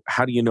 So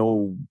how do you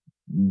know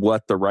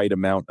what the right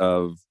amount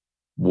of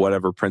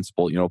whatever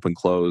principle, open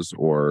close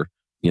or,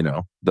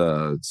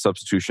 the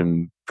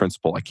substitution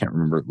principle? I can't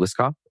remember.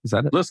 Liskov? Is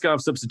that it? Liskov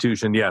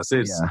substitution. Yes.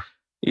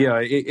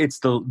 It's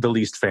the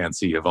least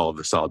fancy of all of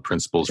the solid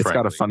principles. It's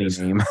got a funny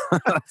name.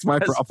 That's my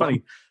problem.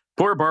 Funny.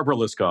 Poor Barbara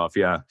Liskov.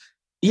 Yeah.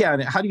 Yeah.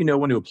 And how do you know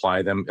when to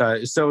apply them?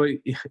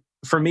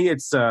 For me,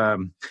 it's, I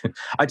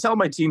tell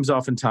my teams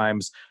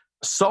oftentimes,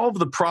 solve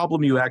the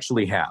problem you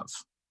actually have.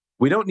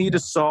 We don't need to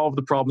solve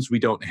the problems we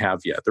don't have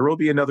yet. There will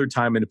be another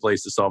time and a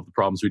place to solve the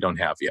problems we don't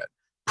have yet,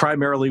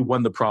 primarily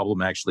when the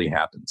problem actually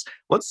happens.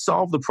 Let's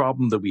solve the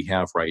problem that we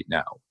have right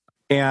now.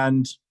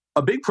 And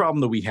a big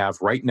problem that we have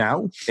right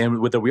now,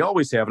 and that we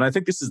always have, and I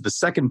think this is the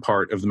second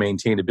part of the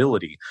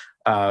maintainability,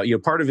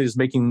 part of it is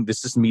making the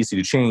system easy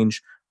to change.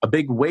 A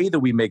big way that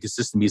we make a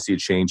system easy to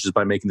change is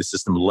by making the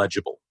system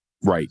legible.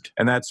 Right.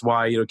 And that's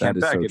why, Ken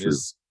Beckett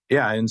is,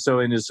 and so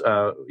in his,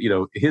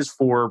 his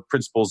 4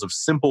 principles of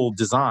simple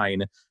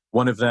design,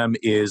 one of them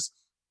is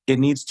it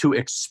needs to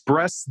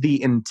express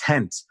the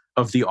intent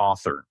of the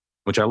author,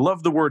 which I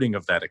love the wording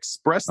of that,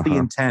 express the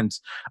intent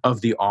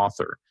of the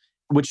author,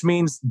 which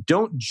means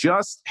don't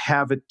just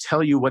have it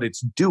tell you what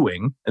it's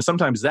doing. And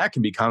sometimes that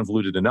can be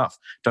convoluted enough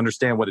to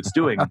understand what it's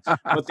doing.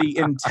 But the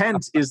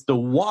intent is the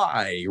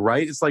why,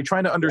 right? It's like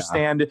trying to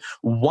understand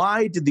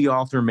why did the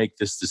author make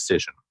this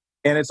decision?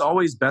 And it's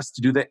always best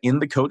to do that in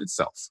the code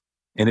itself.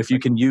 And if you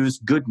can use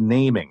good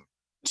naming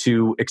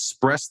to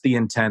express the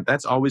intent,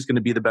 that's always going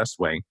to be the best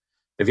way.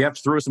 If you have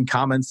to throw some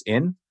comments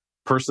in,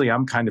 personally,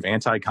 I'm kind of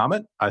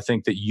anti-comment. I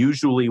think that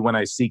usually when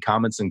I see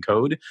comments in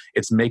code,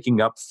 it's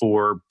making up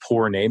for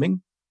poor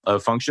naming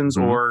of functions,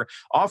 or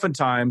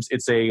oftentimes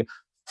it's a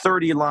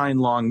 30-line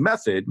long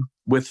method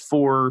with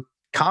 4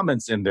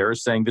 comments in there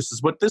saying this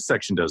is what this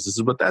section does, this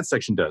is what that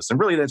section does. And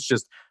really that's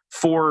just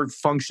 4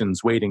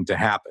 functions waiting to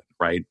happen,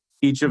 right?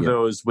 Each of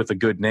those with a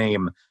good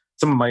name.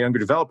 Some of my younger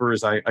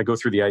developers, I go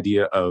through the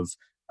idea of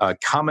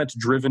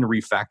comment-driven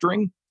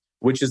refactoring,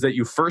 which is that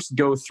you first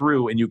go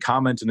through and you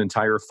comment an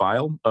entire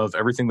file of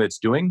everything that's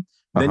doing.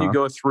 Then you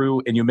go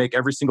through and you make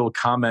every single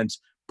comment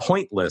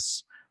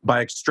pointless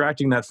by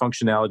extracting that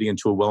functionality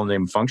into a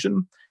well-named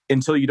function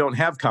until you don't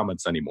have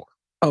comments anymore.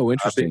 Oh,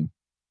 interesting.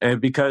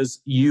 And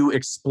because you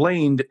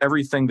explained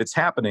everything that's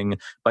happening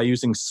by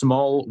using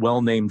small,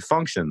 well-named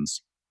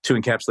functions to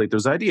encapsulate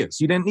those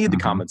ideas. You didn't need the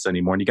comments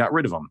anymore and you got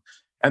rid of them.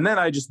 And then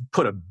I just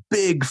put a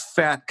big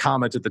fat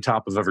comment at the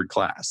top of every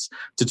class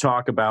to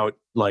talk about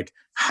like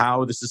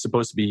how this is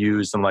supposed to be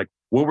used and like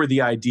what were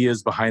the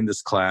ideas behind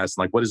this class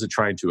and like what is it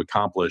trying to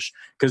accomplish?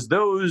 Because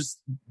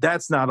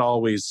that's not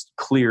always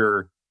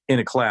clear in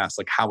a class,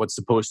 like how it's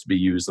supposed to be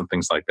used and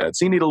things like that.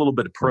 So you need a little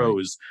bit of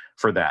prose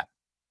for that.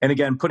 And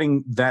again,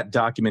 putting that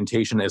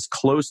documentation as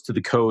close to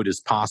the code as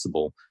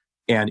possible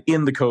and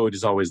in the code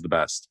is always the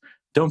best.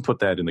 Don't put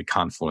that in a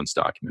Confluence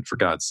document, for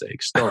God's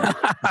sakes. Don't.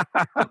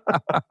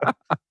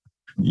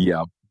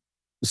 Yeah.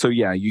 So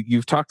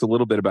you've talked a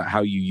little bit about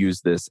how you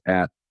use this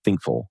at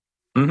Thinkful.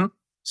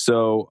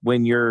 So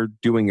when you're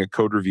doing a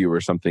code review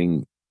or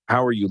something,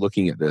 how are you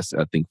looking at this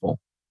at Thinkful?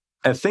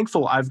 At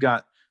Thinkful, I've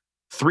got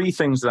 3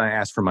 things that I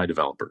ask from my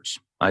developers.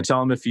 I tell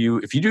them, if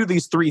you do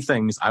these 3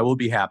 things, I will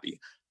be happy.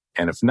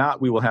 And if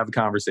not, we will have a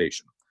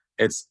conversation.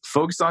 It's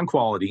focus on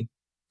quality,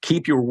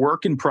 keep your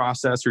work in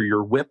process or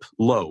your WIP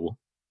low,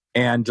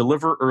 and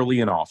deliver early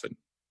and often.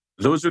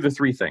 Those are the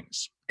 3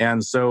 things.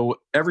 And so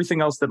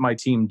everything else that my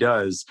team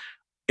does,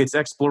 it's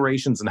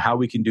explorations on how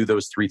we can do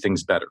those 3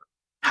 things better.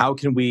 How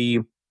can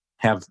we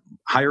have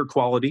higher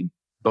quality,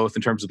 both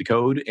in terms of the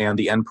code and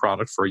the end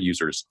product for our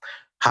users?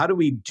 How do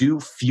we do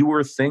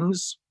fewer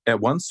things at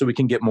once so we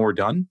can get more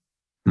done?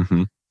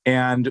 Mm-hmm.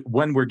 And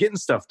when we're getting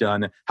stuff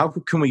done, how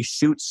can we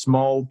shoot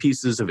small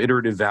pieces of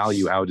iterative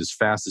value out as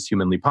fast as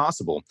humanly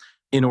possible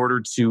in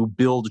order to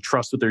build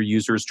trust with their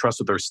users, trust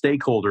with their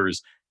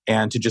stakeholders,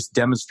 and to just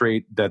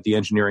demonstrate that the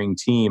engineering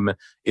team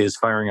is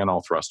firing on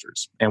all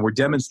thrusters? And we're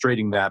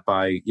demonstrating that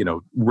by,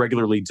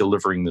 regularly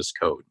delivering this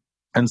code.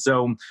 And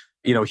so,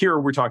 here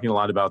we're talking a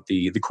lot about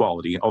the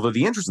quality. Although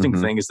the interesting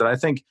thing is that I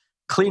think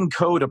clean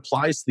code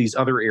applies to these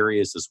other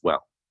areas as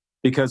well.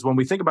 Because when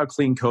we think about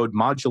clean code,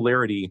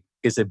 modularity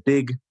is a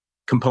big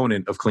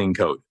component of clean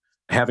code.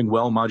 Having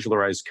well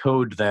modularized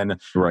code then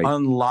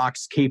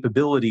unlocks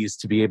capabilities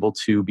to be able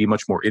to be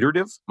much more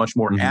iterative, much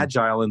more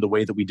agile in the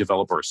way that we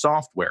develop our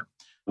software.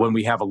 When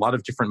we have a lot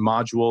of different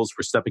modules,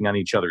 we're stepping on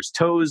each other's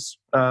toes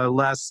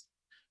less.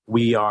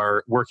 We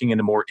are working in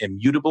a more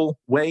immutable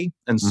way.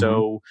 And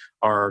so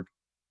our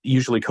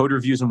usually code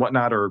reviews and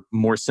whatnot are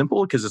more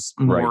simple because it's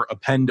more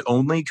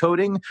append-only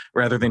coding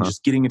rather than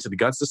just getting into the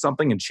guts of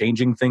something and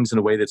changing things in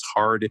a way that's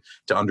hard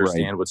to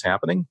understand what's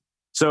happening.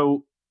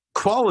 So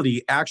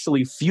quality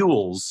actually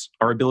fuels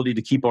our ability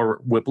to keep our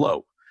WIP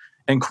low.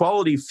 And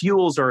quality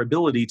fuels our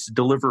ability to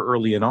deliver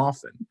early and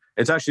often.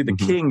 It's actually the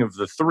king of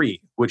the 3,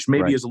 which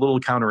maybe is a little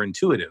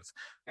counterintuitive.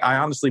 I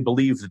honestly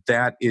believe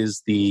that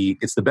it's the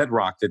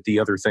bedrock that the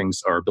other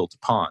things are built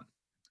upon.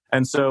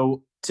 And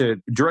so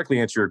to directly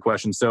answer your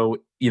question, so,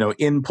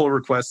 in pull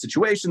request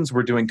situations,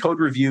 we're doing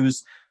code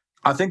reviews.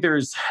 I think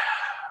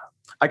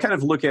I kind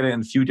of look at it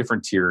in a few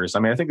different tiers. I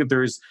mean, I think that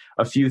there's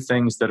a few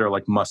things that are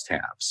like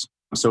must-haves.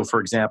 So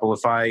for example,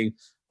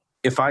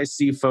 if I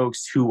see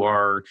folks who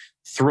are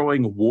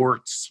throwing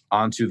warts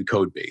onto the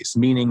code base,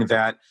 meaning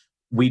that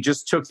we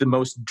just took the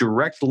most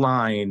direct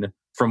line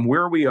from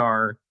where we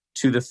are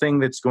to the thing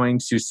that's going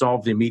to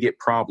solve the immediate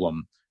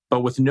problem, but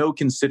with no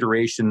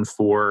consideration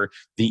for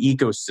the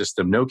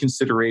ecosystem, no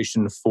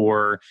consideration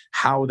for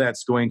how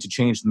that's going to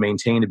change the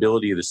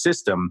maintainability of the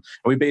system.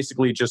 And we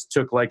basically just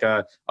took like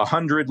a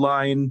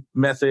 100-line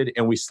method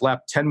and we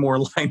slapped 10 more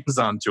lines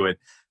onto it.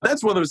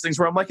 That's one of those things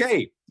where I'm like,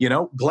 hey,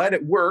 glad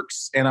it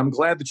works. And I'm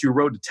glad that you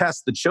wrote a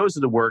test that shows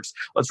that it works.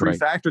 Let's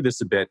refactor this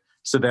a bit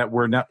so that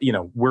we're not,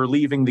 we're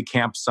leaving the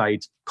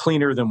campsite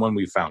cleaner than when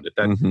we found it.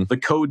 That the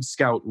Code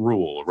Scout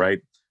rule, right?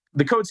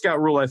 The Code Scout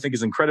rule, I think,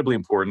 is incredibly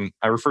important.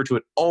 I refer to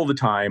it all the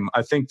time.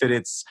 I think that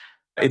it's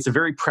a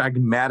very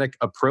pragmatic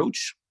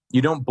approach.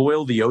 You don't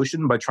boil the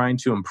ocean by trying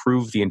to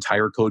improve the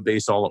entire code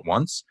base all at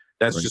once.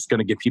 That's just going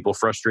to get people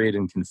frustrated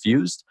and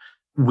confused.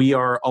 We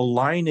are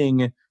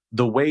aligning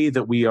the way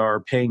that we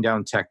are paying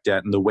down tech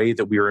debt and the way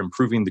that we are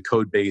improving the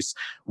code base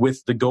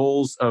with the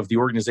goals of the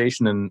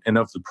organization and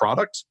of the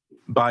product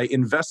by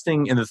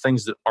investing in the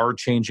things that are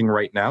changing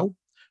right now,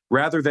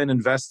 rather than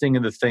investing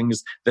in the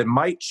things that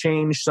might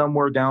change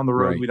somewhere down the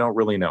road we don't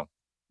really know.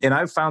 And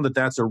I've found that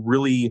that's a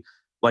really,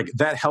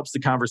 that helps the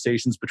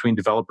conversations between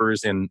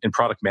developers and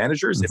product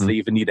managers, if they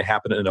even need to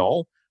happen at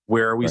all,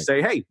 where we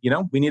say, hey,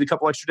 we need a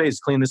couple extra days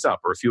to clean this up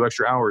or a few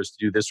extra hours to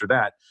do this or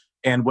that.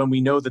 And when we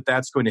know that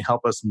that's going to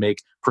help us make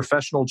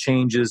professional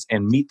changes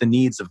and meet the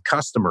needs of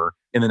customer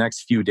in the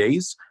next few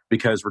days,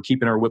 because we're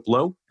keeping our WIP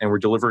low and we're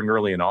delivering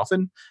early and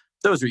often,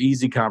 those are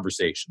easy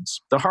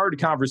conversations. The hard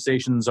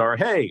conversations are,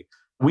 hey,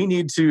 we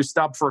need to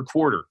stop for a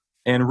quarter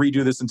and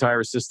redo this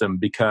entire system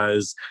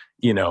because,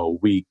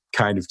 we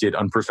kind of did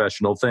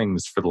unprofessional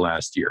things for the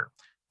last year.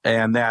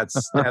 And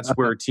that's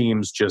where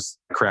teams just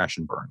crash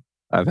and burn.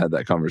 I've had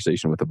that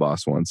conversation with the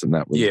boss once, and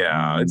that was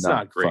it's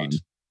not great. Fun.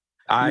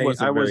 I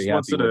was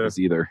once at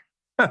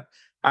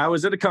I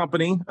was at a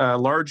company, a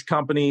large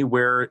company,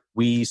 where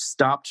we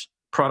stopped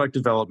product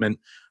development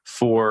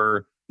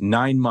for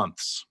 9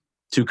 months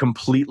to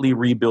completely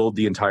rebuild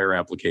the entire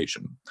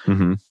application.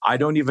 I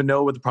don't even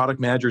know what the product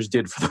managers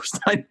did for those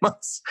 9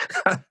 months.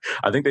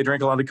 I think they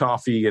drank a lot of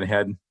coffee and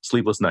had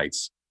sleepless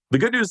nights. The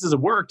good news is it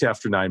worked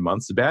after 9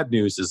 months. The bad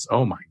news is,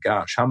 oh my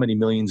gosh, how many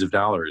millions of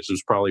dollars? It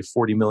was probably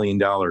 $40 million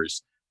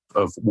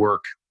of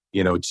work,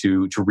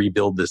 to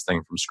rebuild this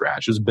thing from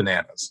scratch. It was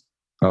bananas.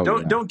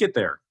 Don't get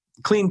there.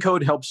 Clean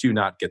code helps you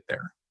not get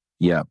there.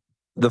 Yeah.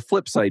 The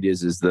flip side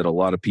is that a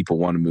lot of people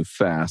want to move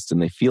fast,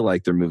 and they feel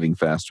like they're moving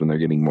fast when they're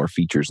getting more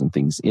features and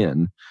things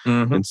in.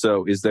 And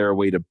so is there a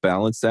way to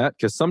balance that?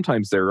 Because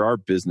sometimes there are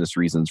business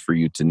reasons for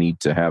you to need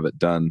to have it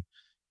done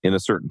in a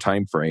certain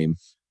time frame,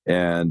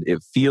 and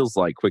it feels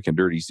like quick and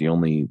dirty is the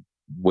only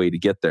way to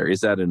get there.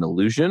 Is that an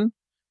illusion,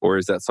 or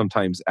is that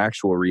sometimes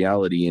actual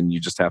reality and you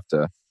just have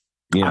to,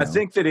 I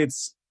think that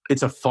it's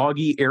it's a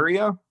foggy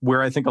area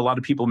where I think a lot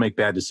of people make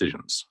bad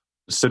decisions.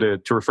 So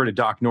to refer to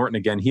Doc Norton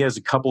again, he has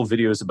a couple of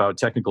videos about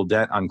technical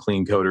debt on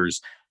Clean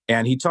Coders.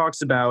 And he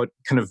talks about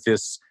kind of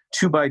this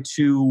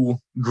 2x2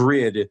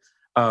 grid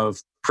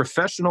of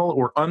professional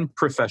or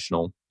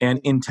unprofessional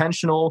and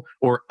intentional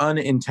or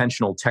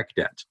unintentional tech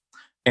debt,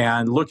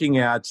 and looking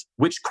at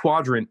which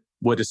quadrant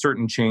would a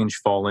certain change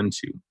fall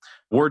into.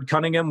 Ward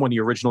Cunningham, when he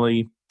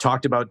originally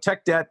talked about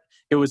tech debt,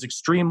 it was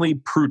extremely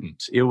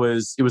prudent. It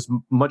was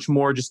much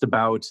more just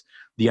about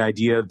the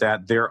idea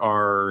that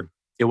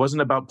it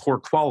wasn't about poor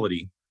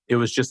quality. It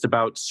was just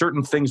about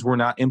certain things were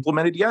not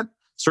implemented yet,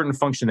 certain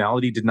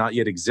functionality did not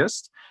yet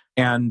exist,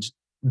 and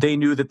they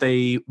knew that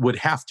they would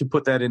have to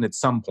put that in at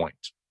some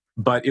point.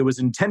 But it was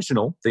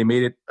intentional. They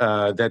made it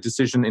that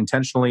decision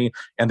intentionally,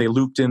 and they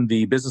looped in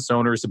the business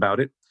owners about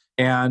it.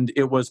 And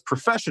it was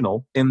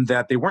professional in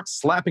that they weren't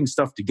slapping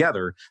stuff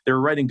together. They were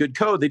writing good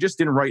code. They just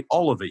didn't write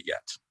all of it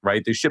yet,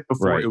 right? They shipped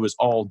before it was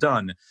all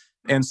done.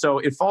 And so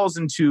it falls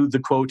into the,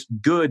 quote,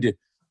 good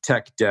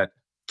tech debt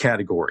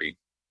category.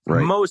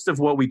 Right. Most of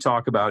what we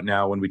talk about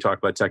now when we talk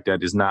about tech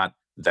debt is not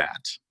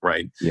that,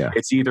 right? Yeah.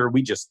 It's either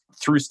we just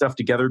threw stuff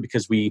together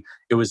because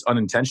it was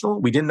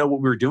unintentional. We didn't know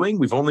what we were doing.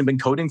 We've only been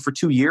coding for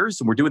 2 years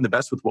and we're doing the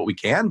best with what we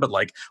can, but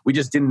we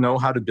just didn't know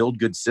how to build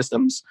good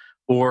systems.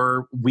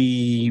 Or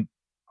we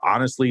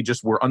honestly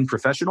just were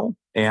unprofessional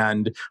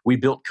and we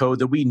built code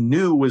that we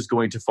knew was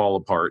going to fall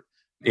apart.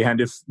 And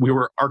if we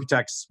were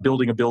architects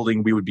building a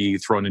building, we would be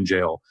thrown in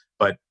jail.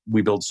 But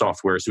we build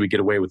software, so we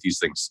get away with these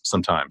things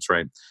sometimes,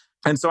 right?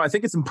 And so I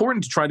think it's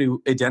important to try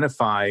to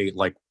identify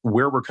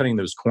where we're cutting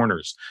those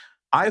corners.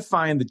 I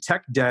find the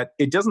tech debt,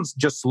 it doesn't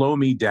just slow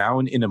me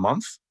down in a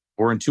month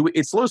or in 2 weeks.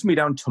 It slows me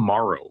down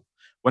tomorrow.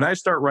 When I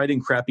start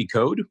writing crappy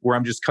code where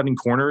I'm just cutting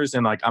corners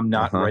and I'm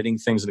not writing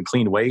things in a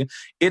clean way,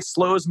 it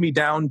slows me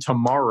down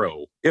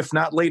tomorrow, if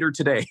not later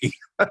today.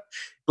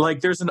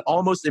 There's an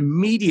almost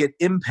immediate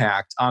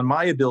impact on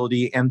my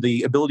ability and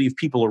the ability of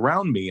people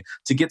around me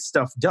to get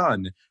stuff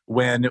done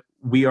when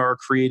we are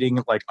creating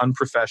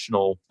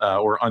unprofessional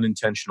or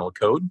unintentional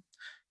code.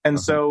 And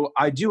so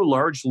I do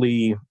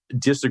largely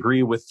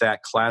disagree with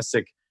that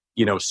classic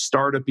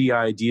startup-y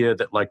idea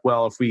that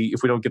if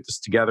we don't get this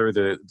together,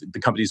 the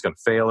company's going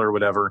to fail or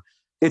whatever.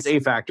 It's a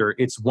factor.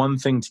 It's one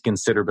thing to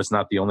consider, but it's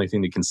not the only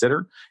thing to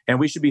consider. And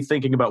we should be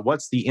thinking about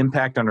what's the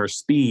impact on our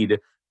speed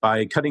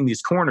by cutting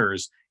these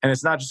corners. And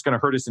it's not just going to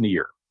hurt us in a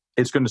year.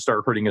 It's going to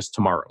start hurting us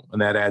tomorrow.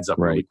 And that adds up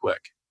really quick.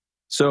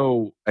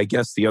 So I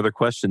guess the other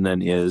question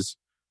then is,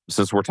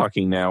 since we're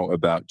talking now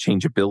about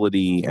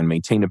changeability and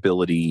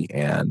maintainability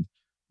and,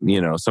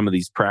 some of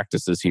these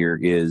practices here,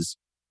 is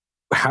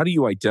how do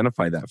you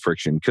identify that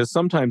friction? Because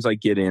sometimes I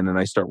get in and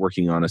I start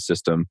working on a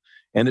system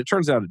and it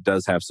turns out it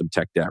does have some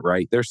tech debt,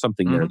 right? There's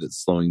something there that's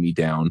slowing me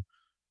down,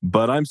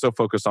 but I'm so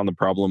focused on the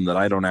problem that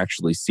I don't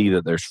actually see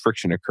that there's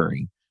friction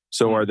occurring.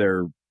 So are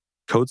there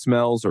code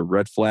smells or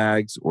red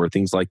flags or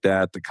things like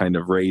that kind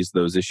of raise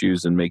those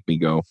issues and make me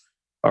go,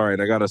 all right,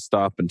 I got to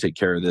stop and take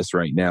care of this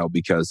right now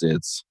because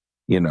it's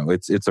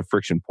a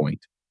friction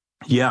point.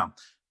 Yeah.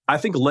 I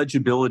think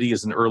legibility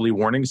is an early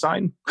warning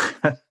sign.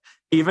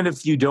 Even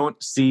if you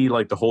don't see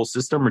the whole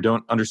system or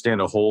don't understand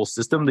a whole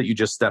system that you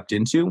just stepped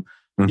into,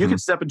 you can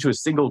step into a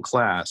single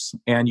class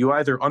and you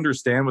either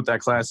understand what that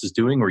class is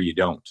doing or you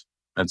don't.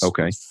 That's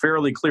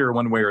fairly clear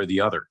one way or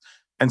the other.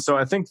 And so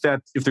I think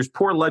that if there's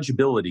poor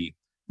legibility,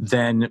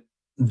 then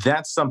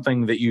that's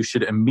something that you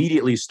should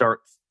immediately start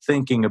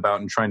thinking about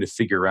and trying to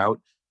figure out,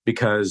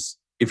 because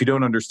if you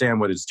don't understand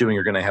what it's doing,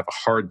 you're going to have a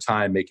hard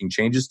time making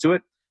changes to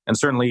it. And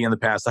certainly in the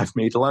past, I've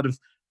made a lot of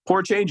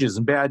poor changes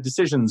and bad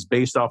decisions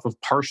based off of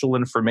partial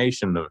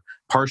information, of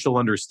partial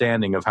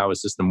understanding of how a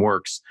system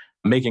works,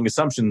 making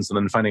assumptions and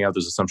then finding out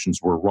those assumptions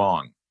were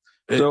wrong.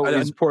 So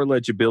is poor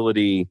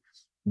legibility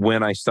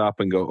when I stop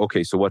and go,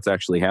 okay, so what's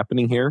actually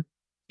happening here?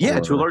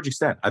 Yeah, to a large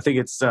extent. I think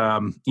it's,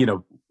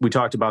 we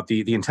talked about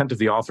the intent of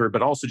the author,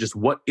 but also just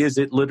what is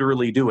it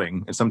literally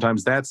doing? And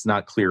sometimes that's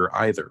not clear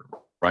either,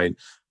 right?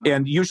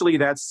 And usually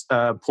that's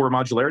poor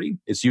modularity.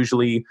 It's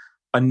usually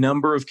a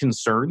number of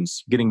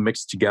concerns getting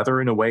mixed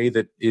together in a way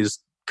that is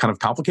kind of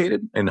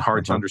complicated and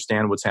hard to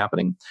understand what's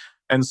happening.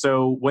 And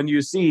so when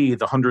you see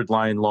the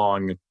 100-line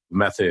long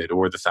method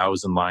or the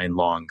 1,000-line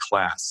long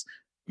class,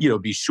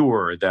 be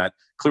sure that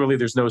clearly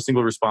there's no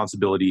single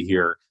responsibility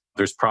here.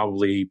 There's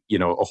probably,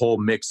 a whole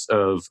mix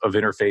of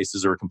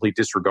interfaces or a complete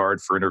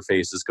disregard for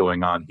interfaces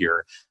going on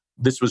here.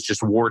 This was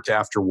just wart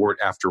after wart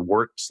after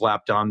wart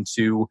slapped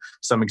onto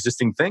some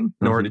existing thing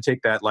in order to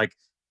take that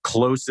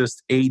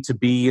closest A to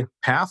B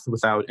path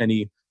without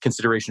any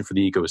consideration for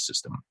the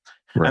ecosystem.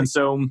 Right. And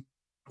so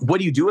what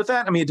do you do with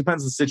that? I mean, it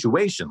depends on the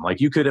situation.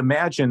 You could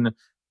imagine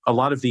a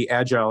lot of the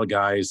agile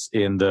guys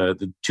in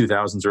the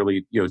 2000s,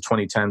 early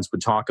 2010s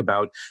would talk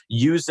about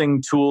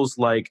using tools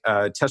like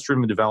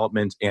test-driven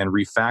development and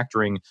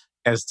refactoring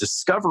as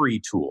discovery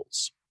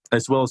tools,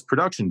 as well as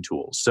production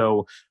tools.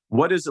 So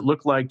what does it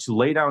look like to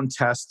lay down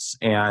tests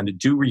and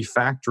do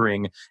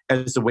refactoring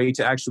as a way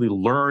to actually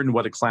learn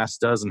what a class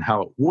does and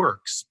how it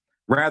works,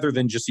 rather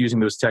than just using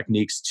those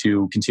techniques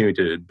to continue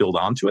to build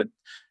onto it?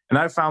 And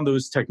I've found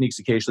those techniques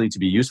occasionally to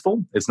be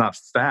useful. It's not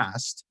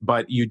fast,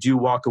 but you do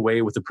walk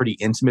away with a pretty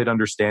intimate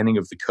understanding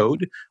of the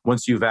code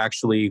once you've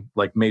actually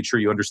made sure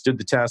you understood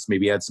the test,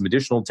 maybe had some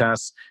additional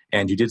tests,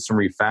 and you did some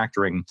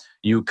refactoring.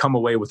 You come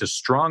away with a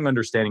strong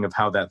understanding of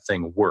how that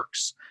thing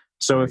works.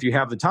 So if you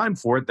have the time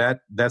for it,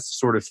 that's the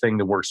sort of thing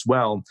that works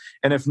well.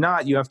 And if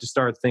not, you have to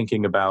start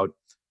thinking about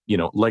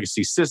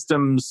legacy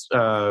systems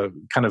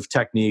kind of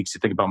techniques. You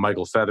think about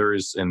Michael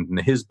Feathers and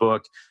his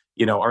book.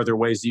 Are there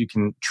ways that you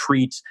can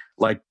treat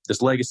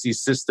this legacy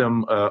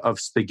system of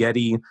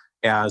spaghetti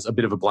as a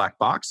bit of a black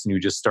box, and you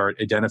just start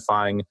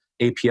identifying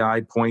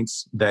API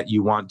points that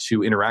you want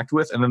to interact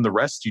with, and then the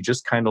rest you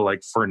just kind of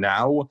for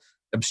now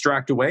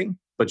abstract away,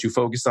 but you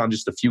focus on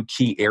just a few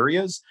key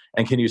areas,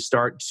 and can you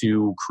start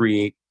to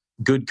create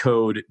good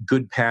code,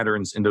 good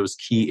patterns in those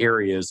key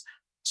areas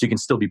so you can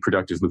still be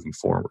productive moving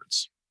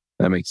forwards.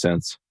 That makes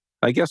sense.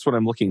 I guess what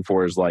I'm looking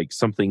for is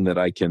something that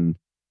I can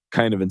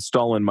kind of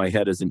install in my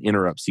head as an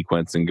interrupt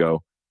sequence and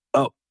go,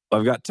 oh,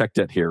 I've got tech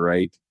debt here,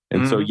 right?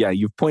 And so, yeah,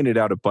 you've pointed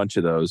out a bunch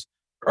of those.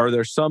 Are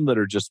there some that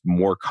are just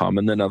more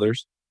common than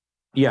others?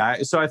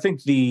 Yeah. So I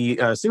think the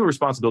single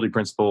responsibility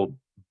principle,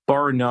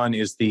 bar none,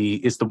 is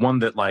the one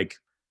that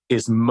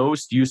is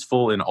most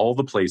useful in all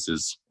the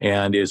places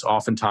and is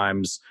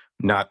oftentimes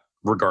not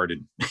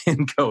regarded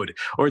in code,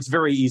 or it's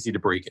very easy to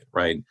break it,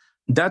 right?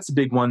 That's a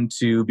big one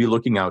to be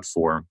looking out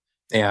for.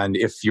 And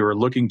if you're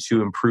looking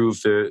to improve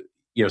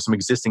some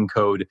existing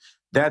code,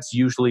 that's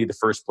usually the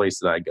first place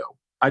that I go.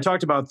 I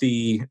talked about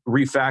the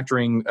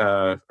refactoring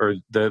or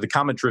the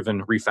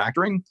comment-driven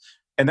refactoring,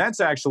 and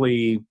that's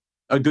actually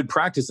a good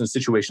practice in a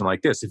situation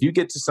like this. If you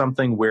get to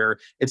something where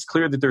it's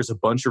clear that there's a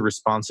bunch of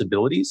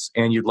responsibilities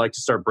and you'd like to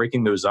start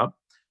breaking those up,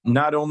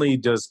 not only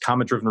does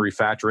comment-driven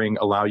refactoring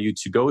allow you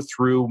to go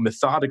through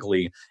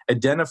methodically,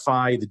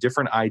 identify the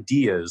different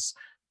ideas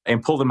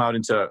and pull them out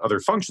into other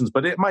functions,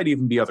 but it might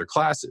even be other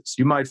classes.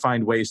 You might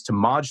find ways to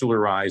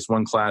modularize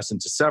one class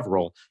into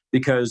several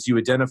because you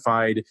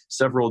identified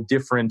several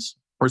different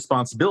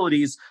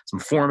responsibilities, some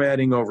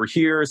formatting over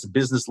here, some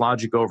business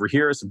logic over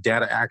here, some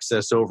data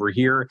access over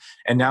here.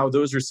 And now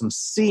those are some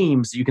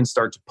seams that you can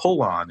start to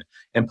pull on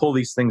and pull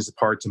these things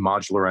apart to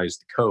modularize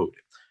the code.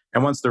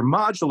 And once they're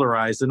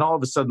modularized, then all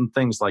of a sudden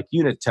things like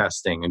unit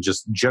testing and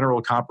just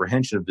general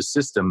comprehension of the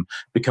system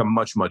become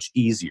much, much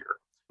easier.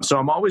 So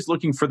I'm always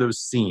looking for those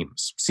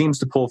seams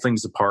to pull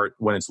things apart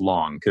when it's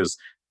long. Because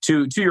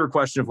to your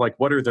question of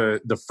what are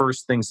the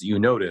first things that you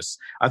notice,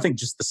 I think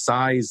just the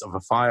size of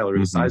a file or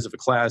the size of a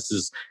class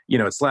is,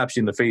 it slaps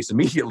you in the face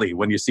immediately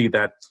when you see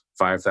that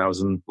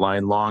 5,000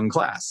 line long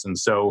class. And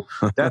so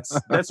that's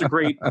a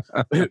great,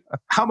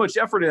 how much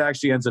effort it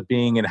actually ends up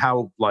being and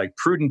how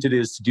prudent it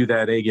is to do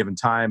that at a given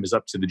time is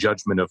up to the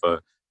judgment of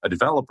a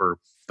developer.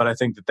 But I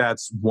think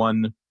that's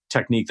one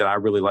technique that I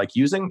really like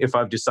using if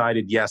I've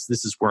decided, yes,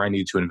 this is where I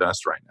need to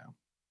invest right now.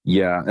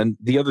 Yeah. And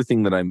the other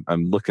thing that I'm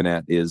looking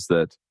at is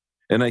that,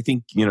 and I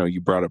think,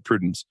 you brought up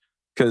prudence,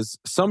 because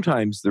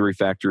sometimes the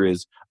refactor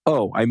is,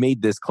 oh, I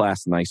made this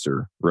class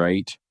nicer,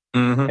 right?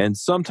 And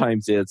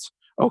sometimes it's,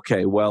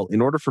 okay, well,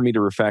 in order for me to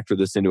refactor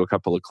this into a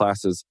couple of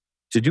classes,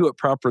 to do it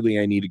properly,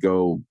 I need to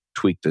go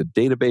tweak the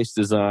database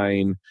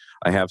design.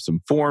 I have some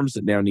forms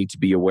that now need to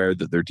be aware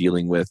that they're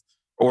dealing with.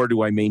 Or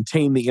do I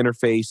maintain the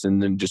interface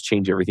and then just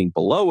change everything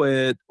below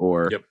it?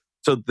 Or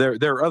So there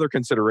are other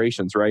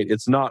considerations, right?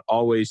 It's not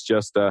always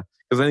just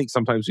because I think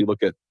sometimes we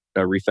look at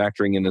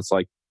refactoring and it's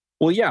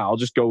well, yeah, I'll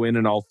just go in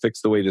and I'll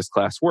fix the way this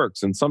class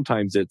works. And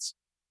sometimes it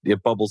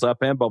bubbles up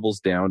and bubbles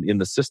down in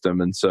the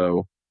system. And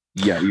so,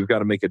 yeah, you've got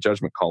to make a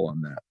judgment call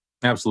on that.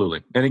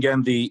 Absolutely. And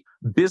again, the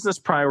business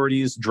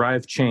priorities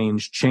drive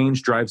change.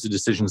 Change drives the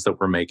decisions that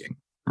we're making,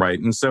 right?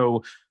 And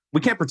so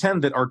we can't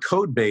pretend that our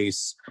code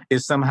base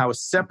is somehow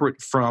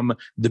separate from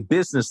the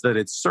business that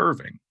it's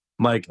serving.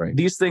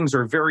 These things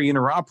are very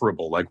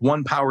interoperable.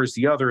 One powers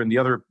the other and the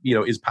other,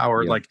 is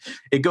powered. Yeah.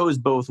 It goes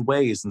both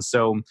ways. And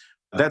so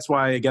that's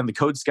why, again, the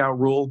Code Scout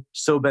rule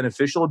so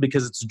beneficial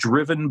because it's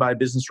driven by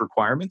business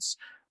requirements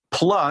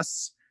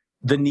plus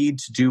the need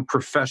to do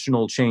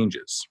professional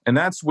changes. And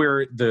that's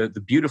where the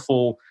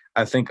beautiful,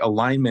 I think,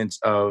 alignment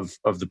of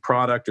the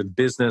product or the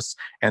business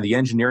and the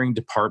engineering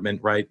department,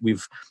 right?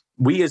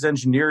 We as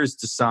engineers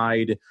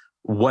decide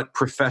what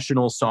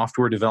professional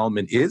software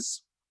development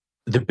is.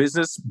 The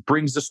business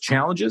brings us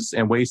challenges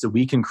and ways that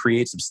we can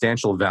create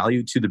substantial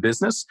value to the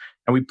business,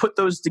 and we put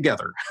those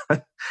together.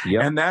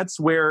 And that's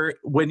where,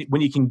 when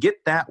you can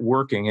get that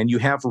working and you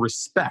have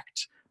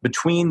respect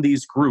between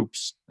these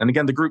groups, and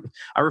again, the group,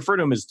 I refer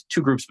to them as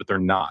two groups, but they're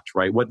not,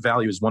 right? What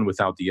value is one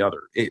without the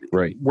other?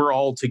 We're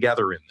all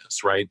together in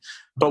this, right?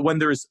 But when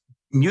there's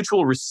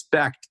mutual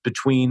respect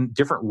between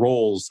different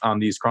roles on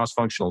these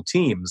cross-functional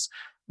teams,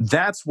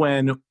 that's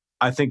when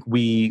I think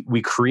we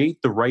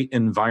create the right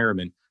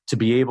environment to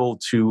be able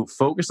to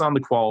focus on the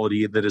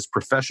quality that as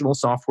professional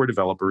software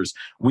developers,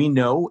 we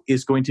know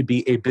is going to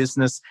be a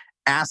business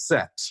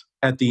asset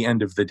at the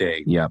end of the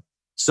day. Yeah.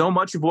 So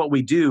much of what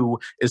we do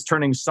is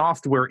turning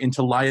software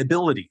into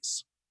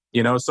liabilities.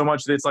 So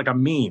much that it's like a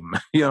meme.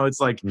 It's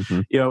like,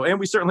 and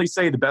we certainly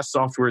say the best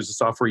software is the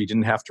software you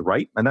didn't have to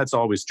write. And that's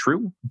always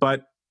true.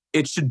 But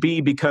it should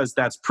be because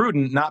that's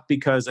prudent, not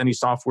because any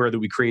software that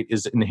we create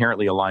is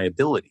inherently a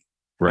liability.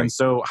 Right. And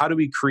so how do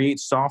we create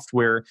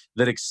software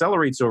that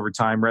accelerates over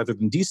time rather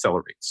than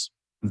decelerates,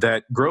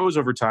 that grows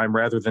over time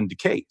rather than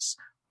decays?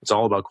 It's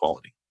all about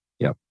quality.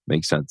 Yeah,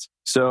 makes sense.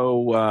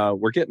 So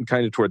we're getting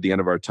kind of toward the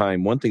end of our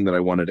time. One thing that I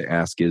wanted to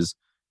ask is,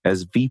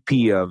 as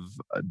VP of,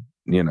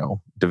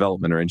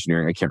 development or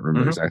engineering, I can't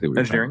remember exactly what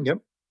you're engineering, yep.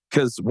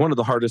 Because one of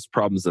the hardest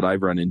problems that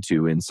I've run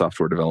into in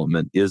software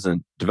development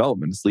isn't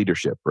development, it's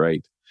leadership,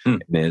 right?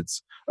 And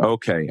it's,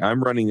 okay,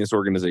 I'm running this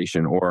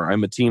organization, or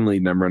I'm a team lead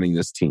and I'm running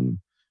this team.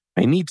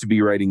 I need to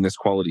be writing this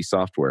quality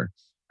software.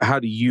 How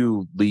do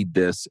you lead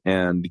this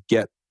and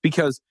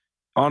because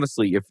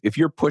honestly, if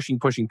you're pushing,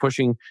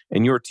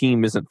 and your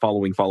team isn't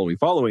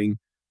following,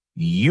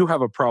 you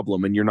have a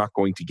problem and you're not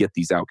going to get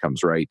these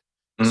outcomes, right?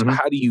 So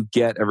how do you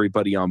get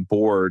everybody on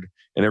board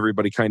and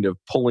everybody kind of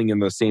pulling in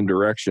the same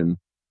direction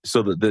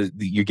so that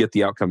you get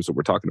the outcomes that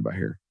we're talking about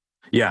here?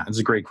 Yeah, it's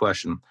a great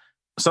question.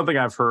 Something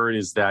I've heard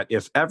is that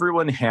if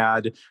everyone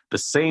had the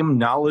same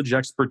knowledge,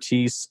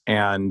 expertise,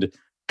 and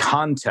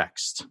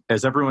context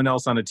as everyone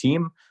else on a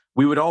team,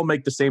 we would all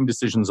make the same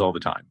decisions all the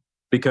time.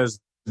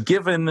 Because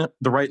given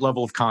the right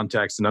level of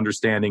context and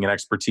understanding and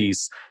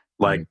expertise,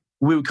 we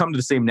would come to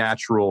the same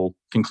natural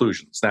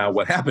conclusions. Now,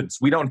 what happens?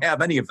 We don't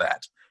have any of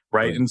that,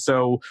 right? And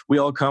so we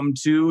all come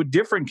to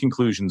different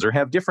conclusions or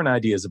have different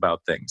ideas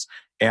about things.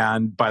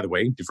 And by the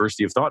way,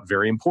 diversity of thought,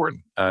 very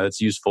important.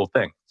 It's a useful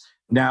thing.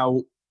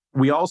 Now,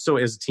 we also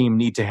as a team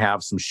need to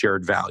have some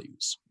shared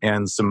values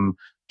and some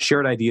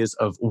shared ideas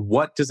of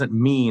what does it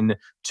mean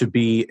to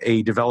be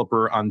a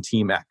developer on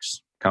team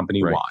X,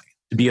 company Y,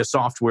 to be a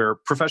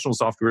professional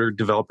software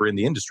developer in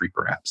the industry,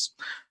 perhaps.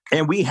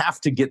 And we have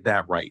to get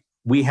that right.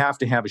 We have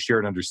to have a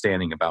shared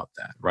understanding about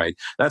that, right?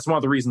 That's one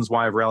of the reasons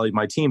why I've rallied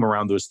my team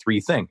around those three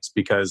things,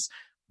 because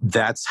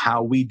that's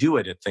how we do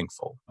it at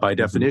Thinkful by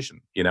definition,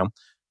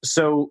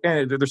 So,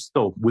 and there's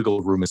still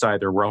wiggle room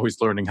inside there. We're always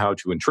learning how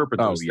to interpret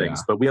those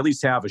things, but we at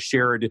least have a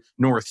shared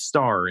North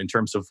Star in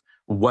terms of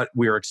what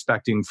we're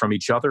expecting from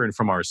each other and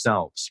from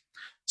ourselves.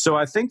 So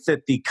I think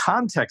that the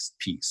context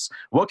piece,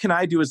 what can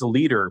I do as a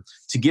leader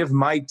to give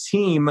my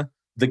team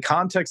the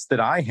context that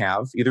I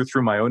have, either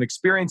through my own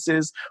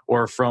experiences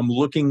or from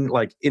looking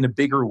in a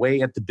bigger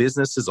way at the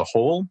business as a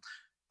whole?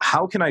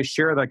 How can I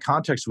share that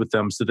context with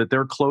them so that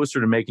they're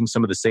closer to making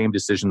some of the same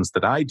decisions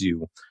that I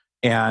do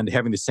and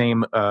having the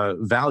same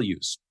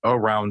values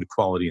around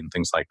quality and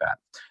things like that?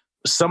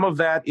 Some of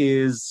that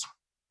is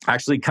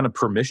actually kind of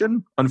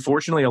permission.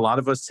 Unfortunately, a lot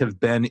of us have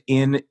been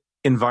in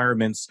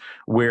environments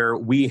where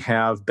we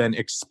have been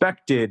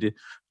expected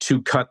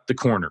to cut the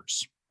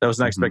corners. That was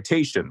an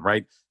expectation,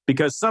 right?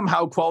 Because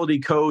somehow quality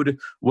code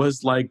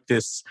was like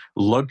this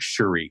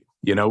luxury.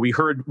 We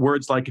heard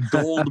words like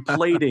gold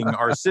plating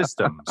our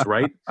systems,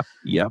 right?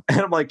 Yep.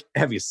 And I'm like,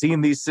 have you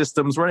seen these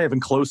systems? We're not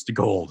even close to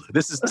gold.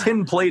 This is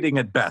tin plating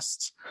at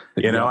best.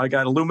 I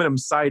got aluminum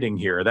siding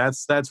here.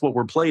 That's what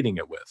we're plating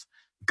it with.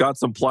 Got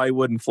some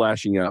plywood and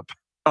flashing up.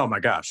 Oh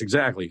my gosh,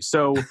 exactly.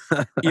 So,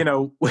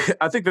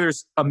 I think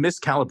there's a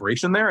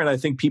miscalibration there. And I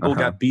think people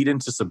got beat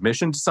into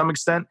submission to some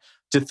extent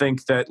to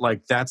think that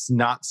that's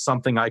not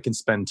something I can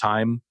spend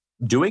time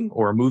doing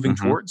or moving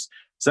towards.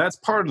 So that's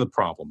part of the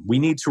problem. We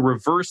need to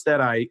reverse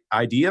that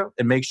idea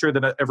and make sure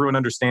that everyone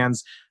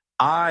understands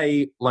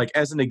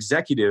as an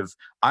executive,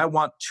 I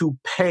want to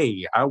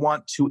pay, I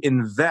want to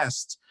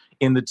invest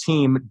in the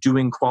team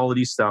doing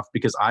quality stuff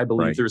because I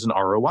believe there's an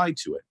ROI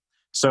to it.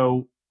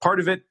 So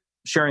part of it,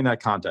 sharing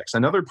that context.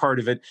 Another part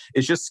of it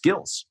is just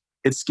skills.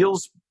 It's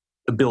skills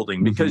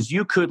building because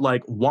you could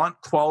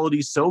want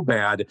quality so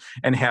bad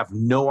and have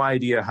no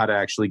idea how to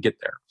actually get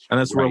there. And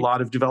that's where a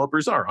lot of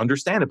developers are,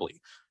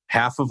 understandably.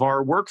 Half of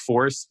our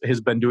workforce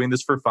has been doing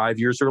this for 5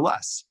 years or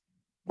less.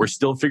 We're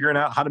still figuring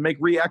out how to make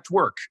React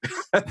work.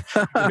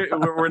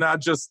 We're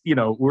not just,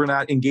 we're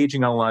not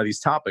engaging on a lot of these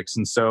topics.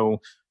 And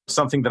so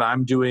something that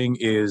I'm doing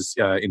is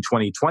in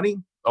 2020,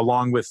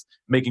 along with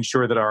making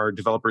sure that our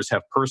developers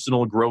have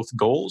personal growth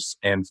goals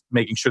and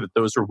making sure that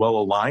those are well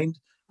aligned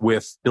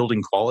with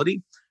building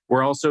quality.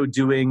 We're also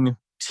doing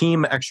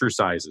team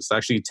exercises,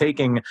 actually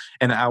taking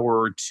an hour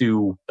or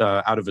two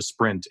out of a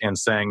sprint and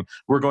saying,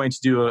 we're going to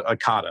do a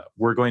kata.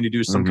 We're going to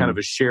do some kind of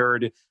a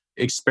shared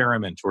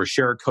experiment or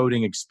shared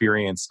coding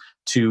experience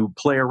to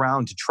play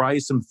around, to try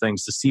some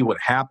things, to see what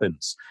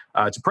happens,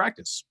 to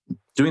practice,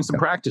 doing some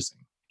practicing.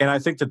 And I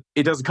think that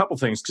it does a couple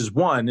things because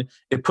one,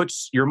 it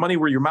puts your money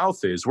where your mouth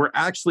is. We're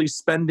actually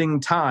spending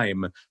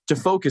time to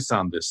focus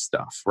on this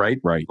stuff, right?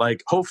 Right.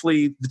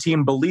 Hopefully the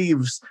team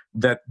believes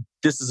that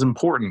this is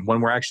important when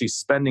we're actually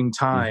spending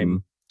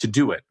time to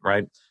do it,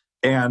 right?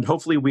 And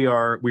hopefully we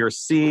are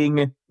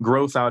seeing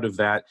growth out of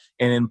that.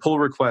 And in pull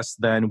requests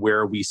then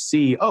where we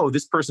see, oh,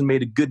 this person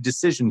made a good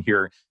decision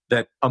here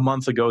that a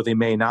month ago they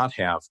may not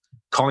have,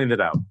 calling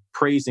that out,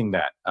 praising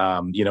that.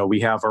 We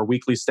have our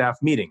weekly staff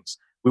meetings.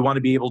 We want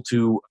to be able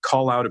to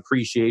call out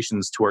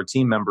appreciations to our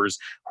team members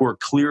who are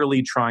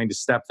clearly trying to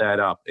step that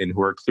up and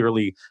who are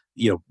clearly,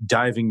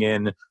 diving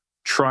in,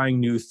 trying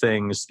new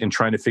things and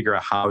trying to figure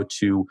out how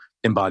to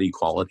embody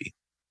quality.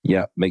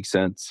 Yeah, makes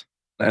sense.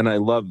 And I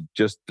love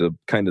just the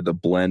kind of the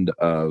blend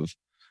of,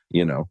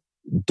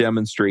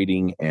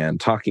 demonstrating and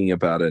talking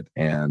about it.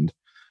 And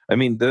I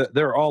mean,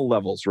 there are all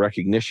levels,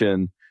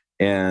 recognition.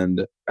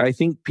 And I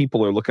think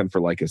people are looking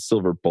for like a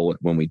silver bullet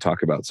when we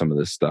talk about some of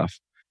this stuff.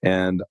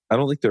 And I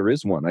don't think there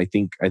is one. I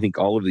think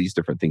all of these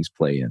different things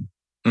play in.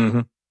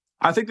 Mm-hmm.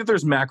 I think that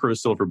there's macro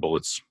silver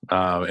bullets.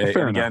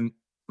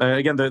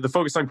 Again, the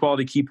focus on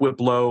quality, keep WIP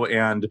low,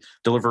 and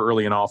deliver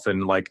early and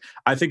often. Like,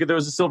 I think of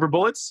those as silver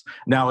bullets.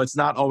 Now, it's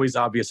not always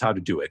obvious how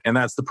to do it, and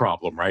that's the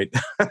problem, right?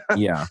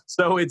 Yeah.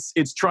 So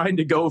it's trying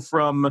to go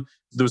from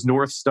those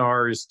North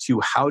Stars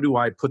to how do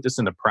I put this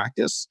into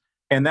practice?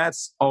 And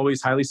that's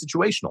always highly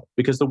situational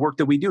because the work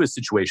that we do is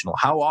situational.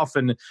 How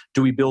often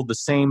do we build the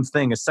same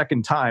thing a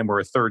second time or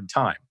a third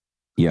time?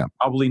 Yeah.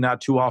 Probably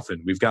not too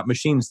often. We've got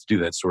machines to do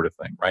that sort of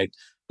thing, right?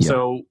 Yeah.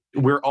 So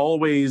we're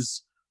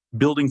always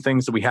building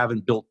things that we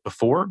haven't built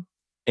before.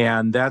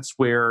 And that's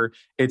where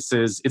it's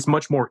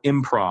much more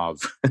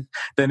improv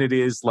than it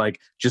is like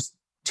just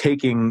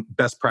taking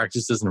best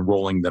practices and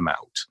rolling them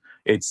out.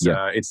 It's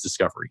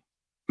discovery.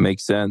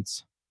 Makes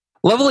sense.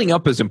 Leveling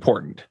up is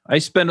important. I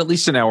spend at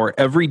least an hour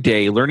every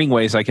day learning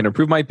ways I can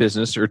improve my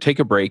business or take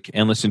a break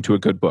and listen to a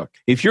good book.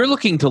 If you're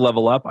looking to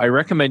level up, I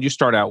recommend you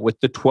start out with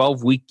the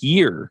 12-week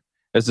year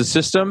as a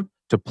system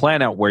to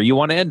plan out where you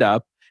want to end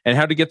up and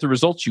how to get the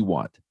results you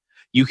want.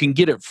 You can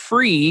get it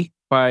free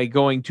by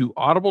going to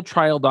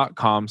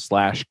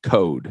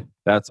audibletrial.com/code.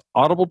 That's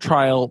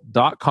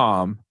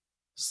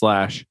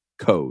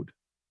audibletrial.com/code.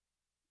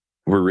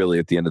 We're really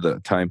at the end of the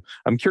time.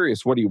 I'm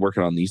curious, what are you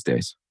working on these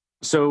days?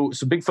 So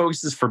big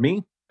focuses for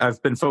me.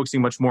 I've been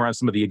focusing much more on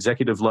some of the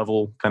executive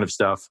level kind of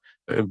stuff.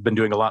 I've been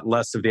doing a lot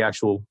less of the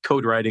actual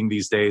code writing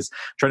these days,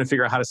 trying to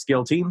figure out how to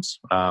scale teams.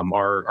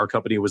 Our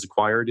company was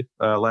acquired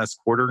last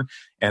quarter,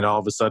 and all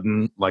of a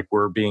sudden, like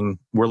we're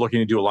looking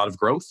to do a lot of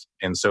growth,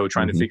 and so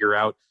trying to figure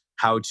out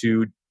how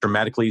to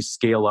dramatically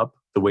scale up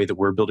the way that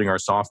we're building our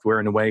software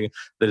in a way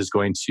that is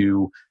going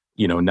to,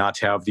 not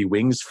have the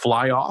wings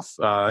fly off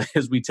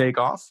as we take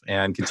off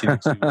and continue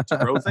to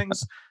grow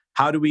things.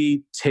 How do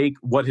we take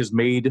what has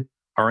made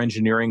our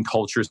engineering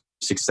culture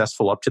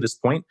successful up to this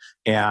point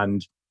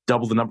and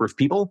double the number of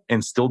people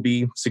and still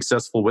be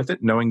successful with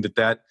it, knowing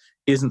that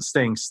isn't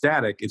staying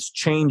static, it's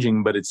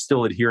changing, but it's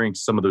still adhering to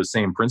some of those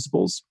same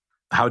principles?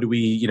 How do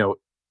we,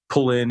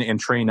 pull in and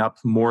train up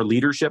more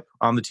leadership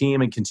on the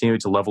team and continue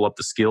to level up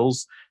the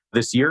skills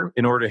this year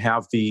in order to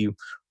have the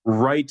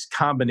right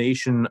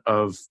combination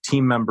of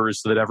team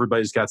members so that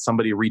everybody's got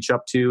somebody to reach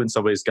up to and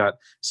somebody's got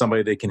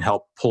somebody they can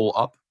help pull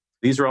up?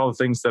 These are all the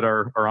things that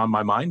are on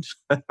my mind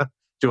to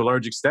a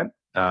large extent.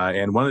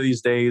 And one of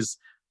these days,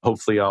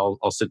 hopefully I'll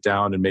sit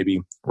down and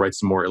maybe write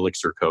some more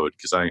Elixir code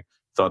because I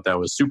thought that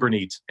was super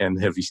neat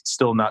and have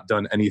still not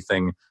done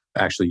anything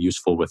actually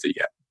useful with it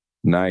yet.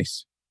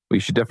 Nice. We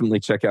should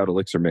definitely check out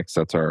Elixir Mix.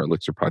 That's our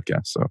Elixir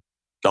podcast. So,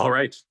 all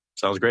right.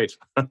 Sounds great.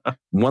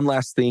 One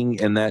last thing,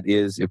 and that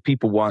is if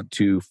people want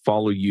to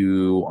follow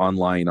you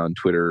online on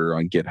Twitter,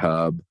 on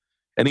GitHub,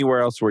 anywhere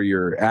else where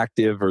you're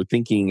active or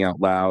thinking out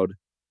loud,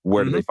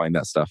 where do they find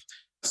that stuff?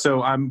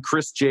 So I'm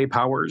Chris J.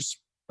 Powers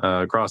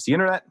across the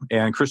internet,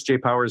 and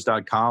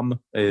chrisjpowers.com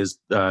is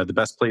the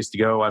best place to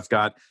go. I've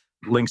got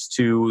links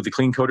to the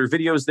Clean Coder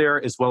videos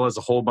there, as well as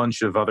a whole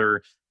bunch of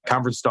other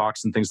conference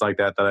talks and things like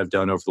that I've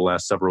done over the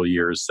last several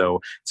years. So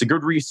it's a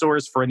good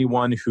resource for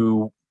anyone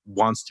who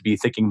wants to be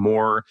thinking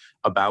more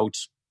about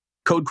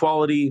code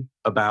quality,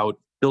 about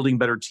building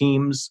better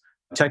teams,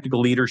 technical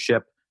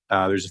leadership.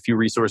 There's a few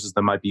resources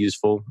that might be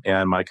useful,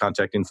 and my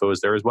contact info is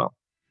there as well.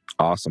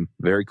 Awesome.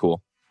 Very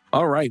cool.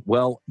 All right.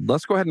 Well,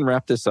 let's go ahead and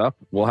wrap this up.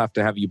 We'll have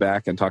to have you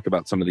back and talk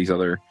about some of these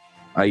other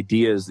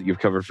ideas that you've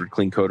covered for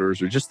Clean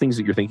Coders or just things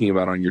that you're thinking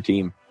about on your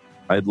team.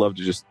 I'd love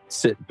to just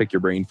sit and pick your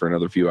brain for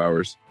another few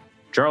hours.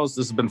 Charles,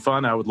 this has been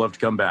fun. I would love to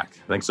come back.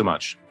 Thanks so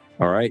much.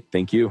 All right.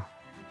 Thank you.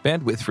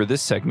 Bandwidth for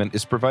this segment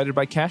is provided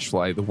by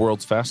CacheFly, the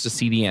world's fastest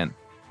CDN.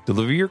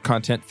 Deliver your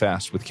content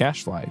fast with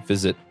CacheFly.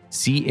 Visit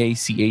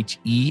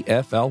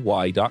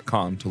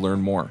CacheFly.com to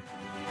learn more.